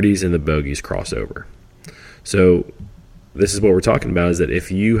birdies and the bogeys cross over. So this is what we're talking about, is that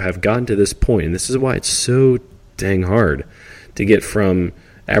if you have gotten to this point, and this is why it's so dang hard to get from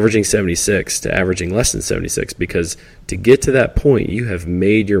averaging 76 to averaging less than 76, because to get to that point, you have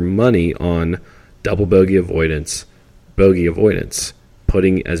made your money on double bogey avoidance, bogey avoidance,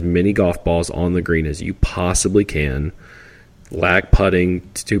 putting as many golf balls on the green as you possibly can, lag putting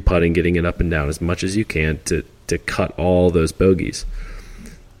to putting, getting it up and down as much as you can to cut all those bogeys.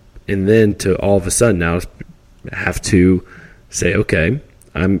 And then to all of a sudden now have to say, okay,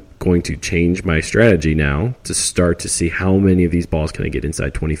 I'm going to change my strategy now to start to see how many of these balls can I get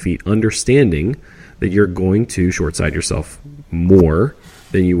inside 20 feet, understanding that you're going to short side yourself more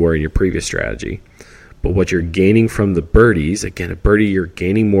than you were in your previous strategy. But what you're gaining from the birdies, again, a birdie, you're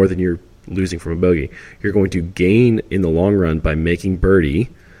gaining more than you're losing from a bogey. You're going to gain in the long run by making birdie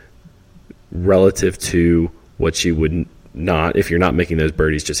relative to what you would not if you're not making those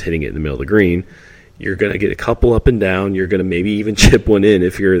birdies, just hitting it in the middle of the green. You're going to get a couple up and down. You're going to maybe even chip one in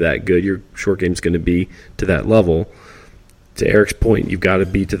if you're that good. Your short game's going to be to that level. To Eric's point, you've got to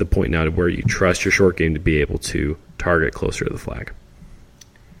be to the point now to where you trust your short game to be able to target closer to the flag.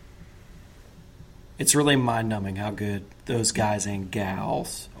 It's really mind-numbing how good those guys and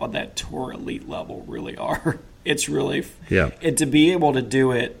gals on that tour elite level really are. It's really and to be able to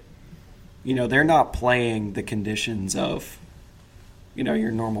do it, they're not playing the conditions of,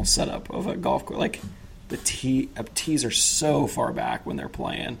 your normal setup of a golf course. Like the tees are so far back when they're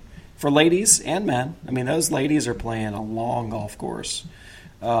playing. For ladies and men, I mean, those ladies are playing a long golf course.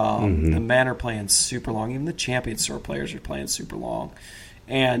 The men are playing super long. Even the Champions Tour players are playing super long.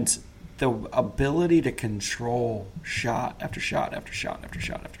 And the ability to control shot after shot after shot after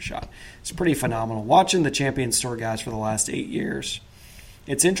shot after shot. It's pretty phenomenal. Watching the Champions Tour guys for the last 8 years,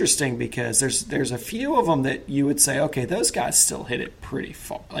 it's interesting because there's a few of them that you would say, okay, those guys still hit it pretty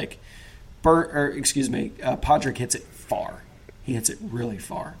far. Like, Padraig hits it far. He hits it really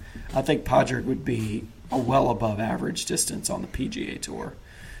far. I think Padraig would be a well above average distance on the PGA Tour.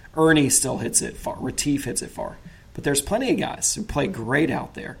 Ernie still hits it far. Retief hits it far. But there's plenty of guys who play great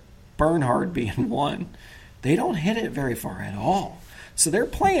out there. Bernhard being one, they don't hit it very far at all. So they're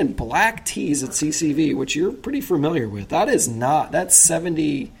playing black tees at CCV, which you're pretty familiar with. That's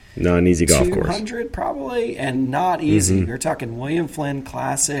 70, not an easy golf course, 200 probably, and not easy. You're talking William Flynn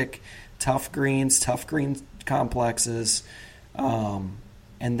Classic, tough green complexes, and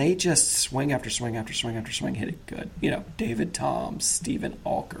they just swing after swing after swing after swing, hit it good. David Toms, Stephen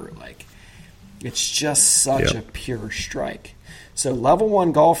Alker, it's just such a pure strike. So level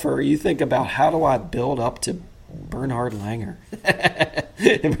 1 golfer, you think about how do I build up to Bernhard Langer?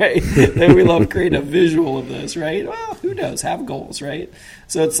 Right? Then we love creating a visual of this, right? Well, who knows? Have goals, right?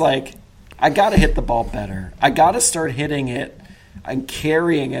 So it's like, I got to hit the ball better. I got to start hitting it and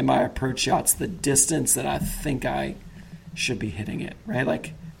carrying in my approach shots the distance that I think I should be hitting it,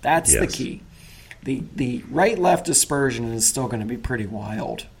 right? That's the key. The right-left dispersion is still going to be pretty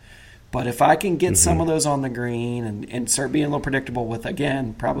wild. But if I can get some of those on the green and start being a little predictable with,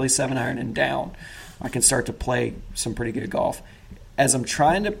 again, probably 7-iron and down, I can start to play some pretty good golf. As I'm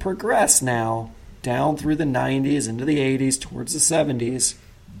trying to progress now down through the 90s, into the 80s, towards the 70s,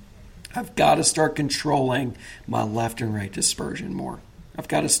 I've got to start controlling my left and right dispersion more. I've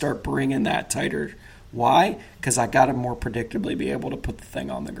got to start bringing that tighter. Why? Because I got to more predictably be able to put the thing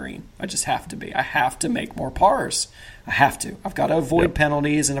on the green. I just have to be. I have to make more pars. I have to. I've got to avoid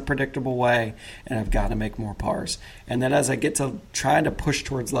penalties in a predictable way, and I've got to make more pars. And then as I get to trying to push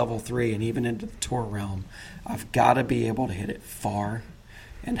towards level 3 and even into the tour realm, I've got to be able to hit it far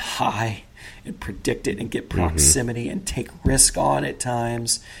and high and predict it and get proximity and take risk on at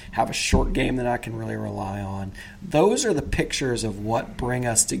times, have a short game that I can really rely on. Those are the pictures of what bring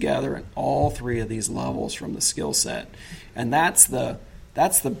us together at all 3 of these levels from the skill set. And that's the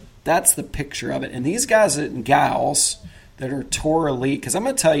picture of it. And these guys and gals that are tour elite, because I'm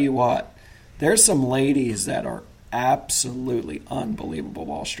going to tell you what, there's some ladies that are absolutely unbelievable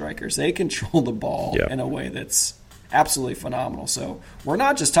ball strikers. They control the ball in a way that's absolutely phenomenal. So we're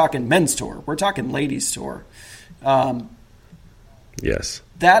not just talking men's tour. We're talking ladies tour. Yes.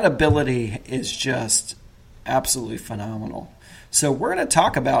 That ability is just absolutely phenomenal. So we're going to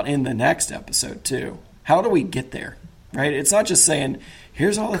talk about in the next episode too, how do we get there, right? It's not just saying,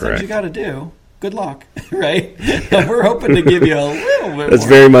 here's all the things you got to do. Good luck, right? And we're hoping to give you a little bit That's more.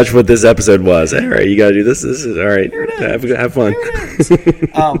 very much what this episode was. All right, you got to do this. This is all right. Have fun.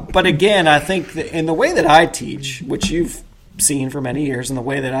 But again, I think that in the way that I teach, which you've seen for many years, and the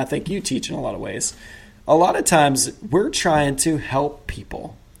way that I think you teach in a lot of ways, a lot of times we're trying to help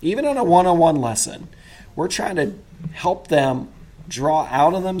people. Even in a one-on-one lesson, we're trying to help them draw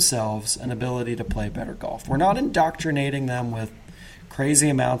out of themselves an ability to play better golf. We're not indoctrinating them with crazy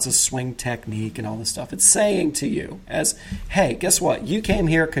amounts of swing technique and all this stuff. It's saying to you as, hey, guess what? You came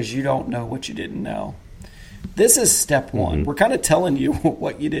here because you don't know what you didn't know. This is step one. We're kind of telling you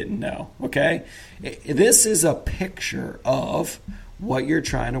what you didn't know, okay? This is a picture of what you're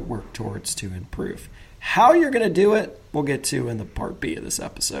trying to work towards to improve. How you're going to do it, we'll get to in the part B of this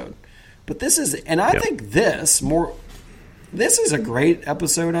episode. But this is, and I think this is a great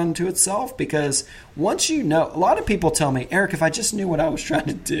episode unto itself, because once you know, a lot of people tell me, Eric, if I just knew what I was trying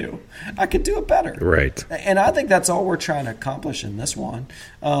to do, I could do it better. Right. And I think that's all we're trying to accomplish in this one.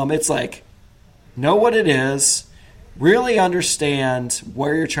 It's like, know what it is, really understand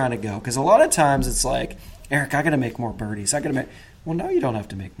where you're trying to go. Because a lot of times it's like, Eric, I got to make more birdies. Well, no, you don't have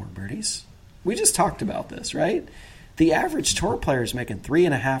to make more birdies. We just talked about this, right? The average tour player is making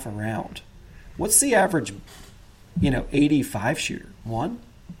 3.5 a round. What's the average 85 shooter?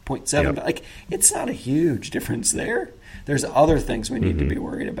 1.7. Yep. Like, it's not a huge difference there. There's other things we need to be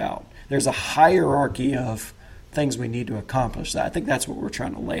worried about. There's a hierarchy of things we need to accomplish. I think that's what we're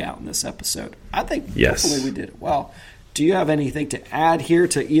trying to lay out in this episode. I think hopefully we did it well. Do you have anything to add here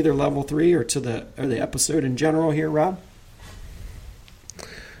to either level 3 or to the episode in general here, Rob?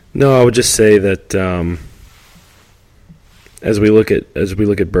 No, I would just say that as we look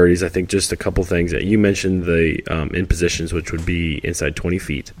at birdies, I think just a couple things that you mentioned, the in positions, which would be inside 20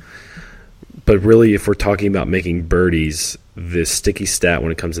 feet. But really, if we're talking about making birdies, the sticky stat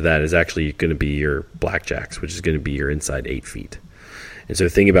when it comes to that is actually going to be your blackjacks, which is going to be your inside 8 feet. And so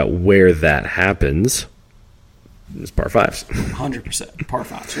thinking about where that happens is par fives. 100% par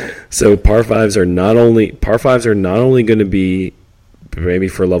fives, right? So par fives are not only going to be maybe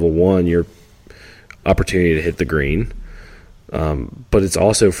for level 1 your opportunity to hit the green, but it's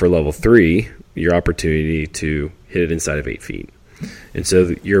also for level 3 your opportunity to hit it inside of 8 feet. And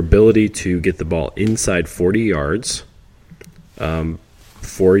so your ability to get the ball inside 40 yards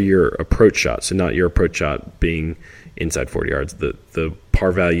for your approach shot, so not your approach shot being inside 40 yards, the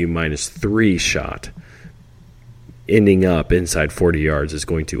par value -3 shot ending up inside 40 yards is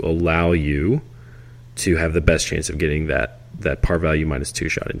going to allow you to have the best chance of getting that par value -2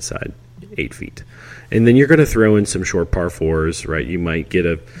 shot inside 8 feet. And then you're going to throw in some short par 4s, right? You might get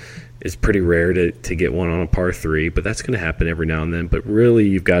it's pretty rare to get one on a par 3, but that's going to happen every now and then. But really,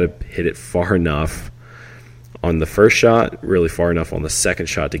 you've got to hit it far enough on the first shot, really far enough on the second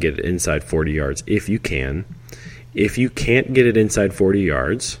shot to get it inside 40 yards if you can. If you can't get it inside 40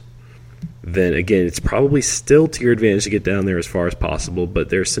 yards, then again, it's probably still to your advantage to get down there as far as possible, but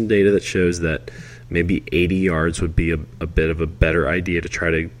there's some data that shows that maybe 80 yards would be a bit of a better idea to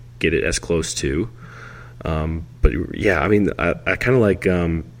try to get it as close to. But yeah, I mean, I kind of like,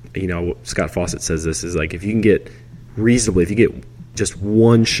 Scott Fawcett says this is like, if you get just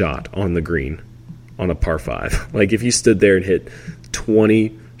one shot on the green on a par 5, like if you stood there and hit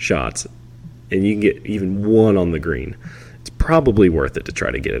 20 shots and you can get even one on the green, it's probably worth it to try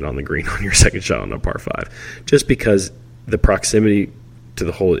to get it on the green on your second shot on a par 5, just because the proximity to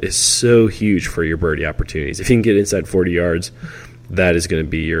the hole is so huge for your birdie opportunities. If you can get inside 40 yards, that is going to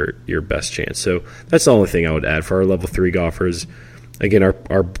be your best chance. So that's the only thing I would add for our level 3 golfers. Again,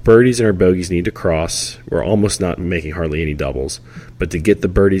 our birdies and our bogeys need to cross. We're almost not making hardly any doubles. But to get the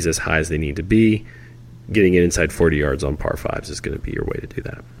birdies as high as they need to be, getting it inside 40 yards on par 5s is going to be your way to do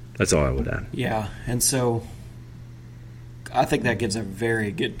that. That's all I would add. Yeah, and so I think that gives a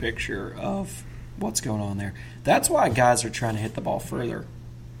very good picture of what's going on there. That's why guys are trying to hit the ball further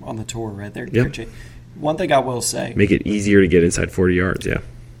on the tour, right? Yep. One thing I will say. Make it easier to get inside 40 yards, yeah.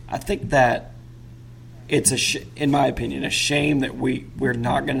 I think that it's, in my opinion, a shame that we're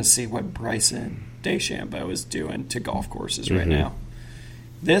not going to see what Bryson DeChambeau is doing to golf courses right now.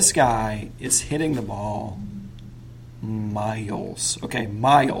 This guy is hitting the ball miles,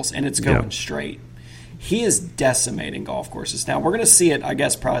 and it's going straight. He is decimating golf courses. Now, we're going to see it, I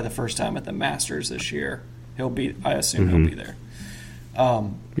guess, probably the first time at the Masters this year. I assume he'll be there.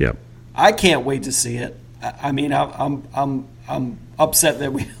 I can't wait to see it. I mean, I'm upset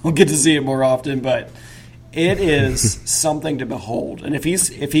that we don't get to see it more often, but it is something to behold. And if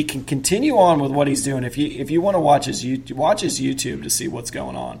he can continue on with what he's doing, if you want to watch his YouTube to see what's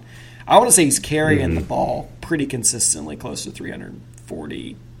going on, I want to say he's carrying the ball pretty consistently close to 300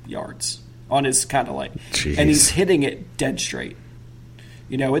 40 yards on his kind of like, Jeez. and he's hitting it dead straight.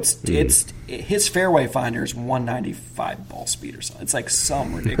 You know, it's his fairway finder is 195 ball speed or something. It's like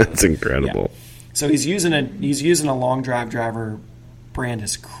some ridiculous. That's incredible. Yeah. So he's using a long driver brand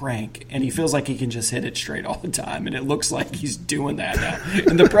as crank, and he feels like he can just hit it straight all the time, and it looks like he's doing that now.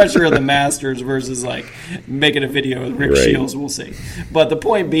 And the pressure of the Masters versus like making a video with Rick Shields, we'll see. But the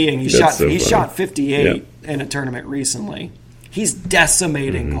point being, he shot 58 in a tournament recently. He's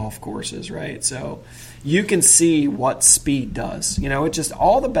decimating golf courses, right? So you can see what speed does. You know, it just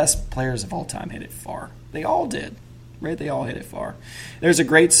all the best players of all time hit it far. They all did, right? They all hit it far. There's a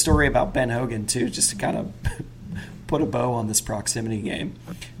great story about Ben Hogan too, just to kind of put a bow on this proximity game.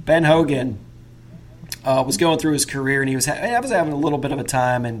 Ben Hogan was going through his career, and he was having a little bit of a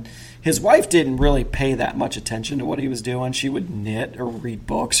time, and his wife didn't really pay that much attention to what he was doing. She would knit or read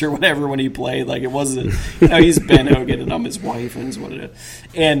books or whatever when he played. Like, it wasn't, you know, he's Ben Hogan and I'm his wife, and it's what it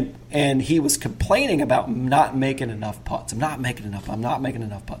is. And he was complaining about not making enough putts. I'm not making enough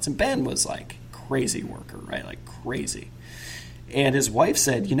putts. And Ben was like crazy worker, right? Like crazy. And his wife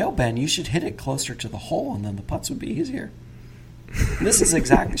said, you know, Ben, you should hit it closer to the hole, and then the putts would be easier. And this is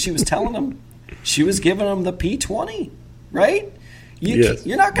exactly, she was telling him, she was giving him the P20, right?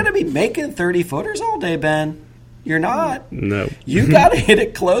 You're not going to be making 30-footers all day, Ben. You're not. No. You got to hit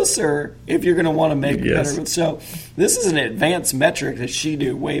it closer if you're going to want to make it better. So this is an advanced metric that she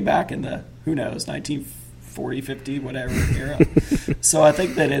knew way back in the, who knows, 1940, 50, whatever era. So I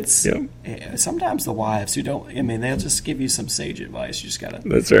think that it's sometimes the wives who don't, I mean, they'll just give you some sage advice. You just got to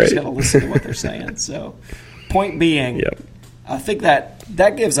listen to what they're saying. So point being, I think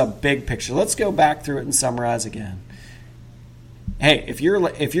that gives a big picture. Let's go back through it and summarize again. Hey, if you're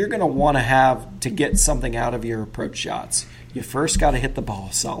going to want to get something out of your approach shots, you first got to hit the ball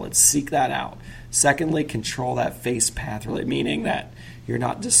solid. Seek that out. Secondly, control that face path, really, meaning that you're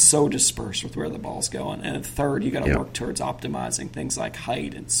not just so dispersed with where the ball's going. And third, you got to work towards optimizing things like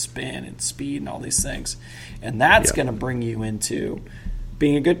height and spin and speed and all these things. And that's going to bring you into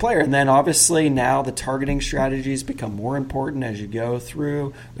being a good player. And then obviously now the targeting strategies become more important as you go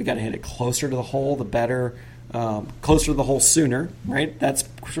through. We got to hit it closer to the hole, the better. Closer to the hole sooner, right? That's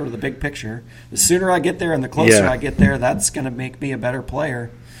sort of the big picture. The sooner I get there and the closer I get there, that's going to make me a better player.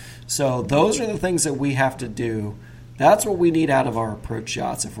 So those are the things that we have to do. That's what we need out of our approach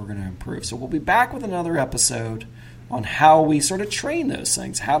shots if we're going to improve. So we'll be back with another episode on how we sort of train those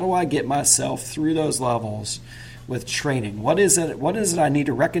things. How do I get myself through those levels with training? What is it I need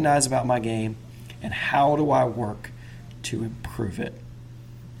to recognize about my game, and how do I work to improve it?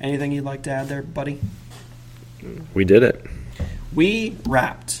 Anything you'd like to add there, buddy? We did it. We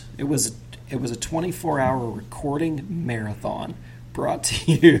wrapped. It was a 24-hour recording marathon brought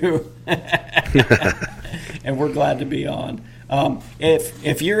to you, and we're glad to be on.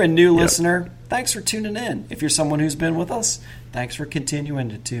 If you're a new listener, thanks for tuning in. If you're someone who's been with us, thanks for continuing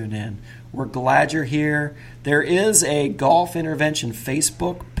to tune in. We're glad you're here. There is a Golf Intervention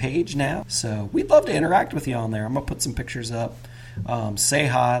Facebook page now, so we'd love to interact with you on there. I'm going to put some pictures up. Say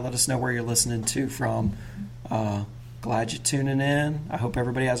hi. Let us know where you're listening to from. Glad you're tuning in. I hope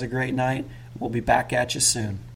everybody has a great night. We'll be back at you soon.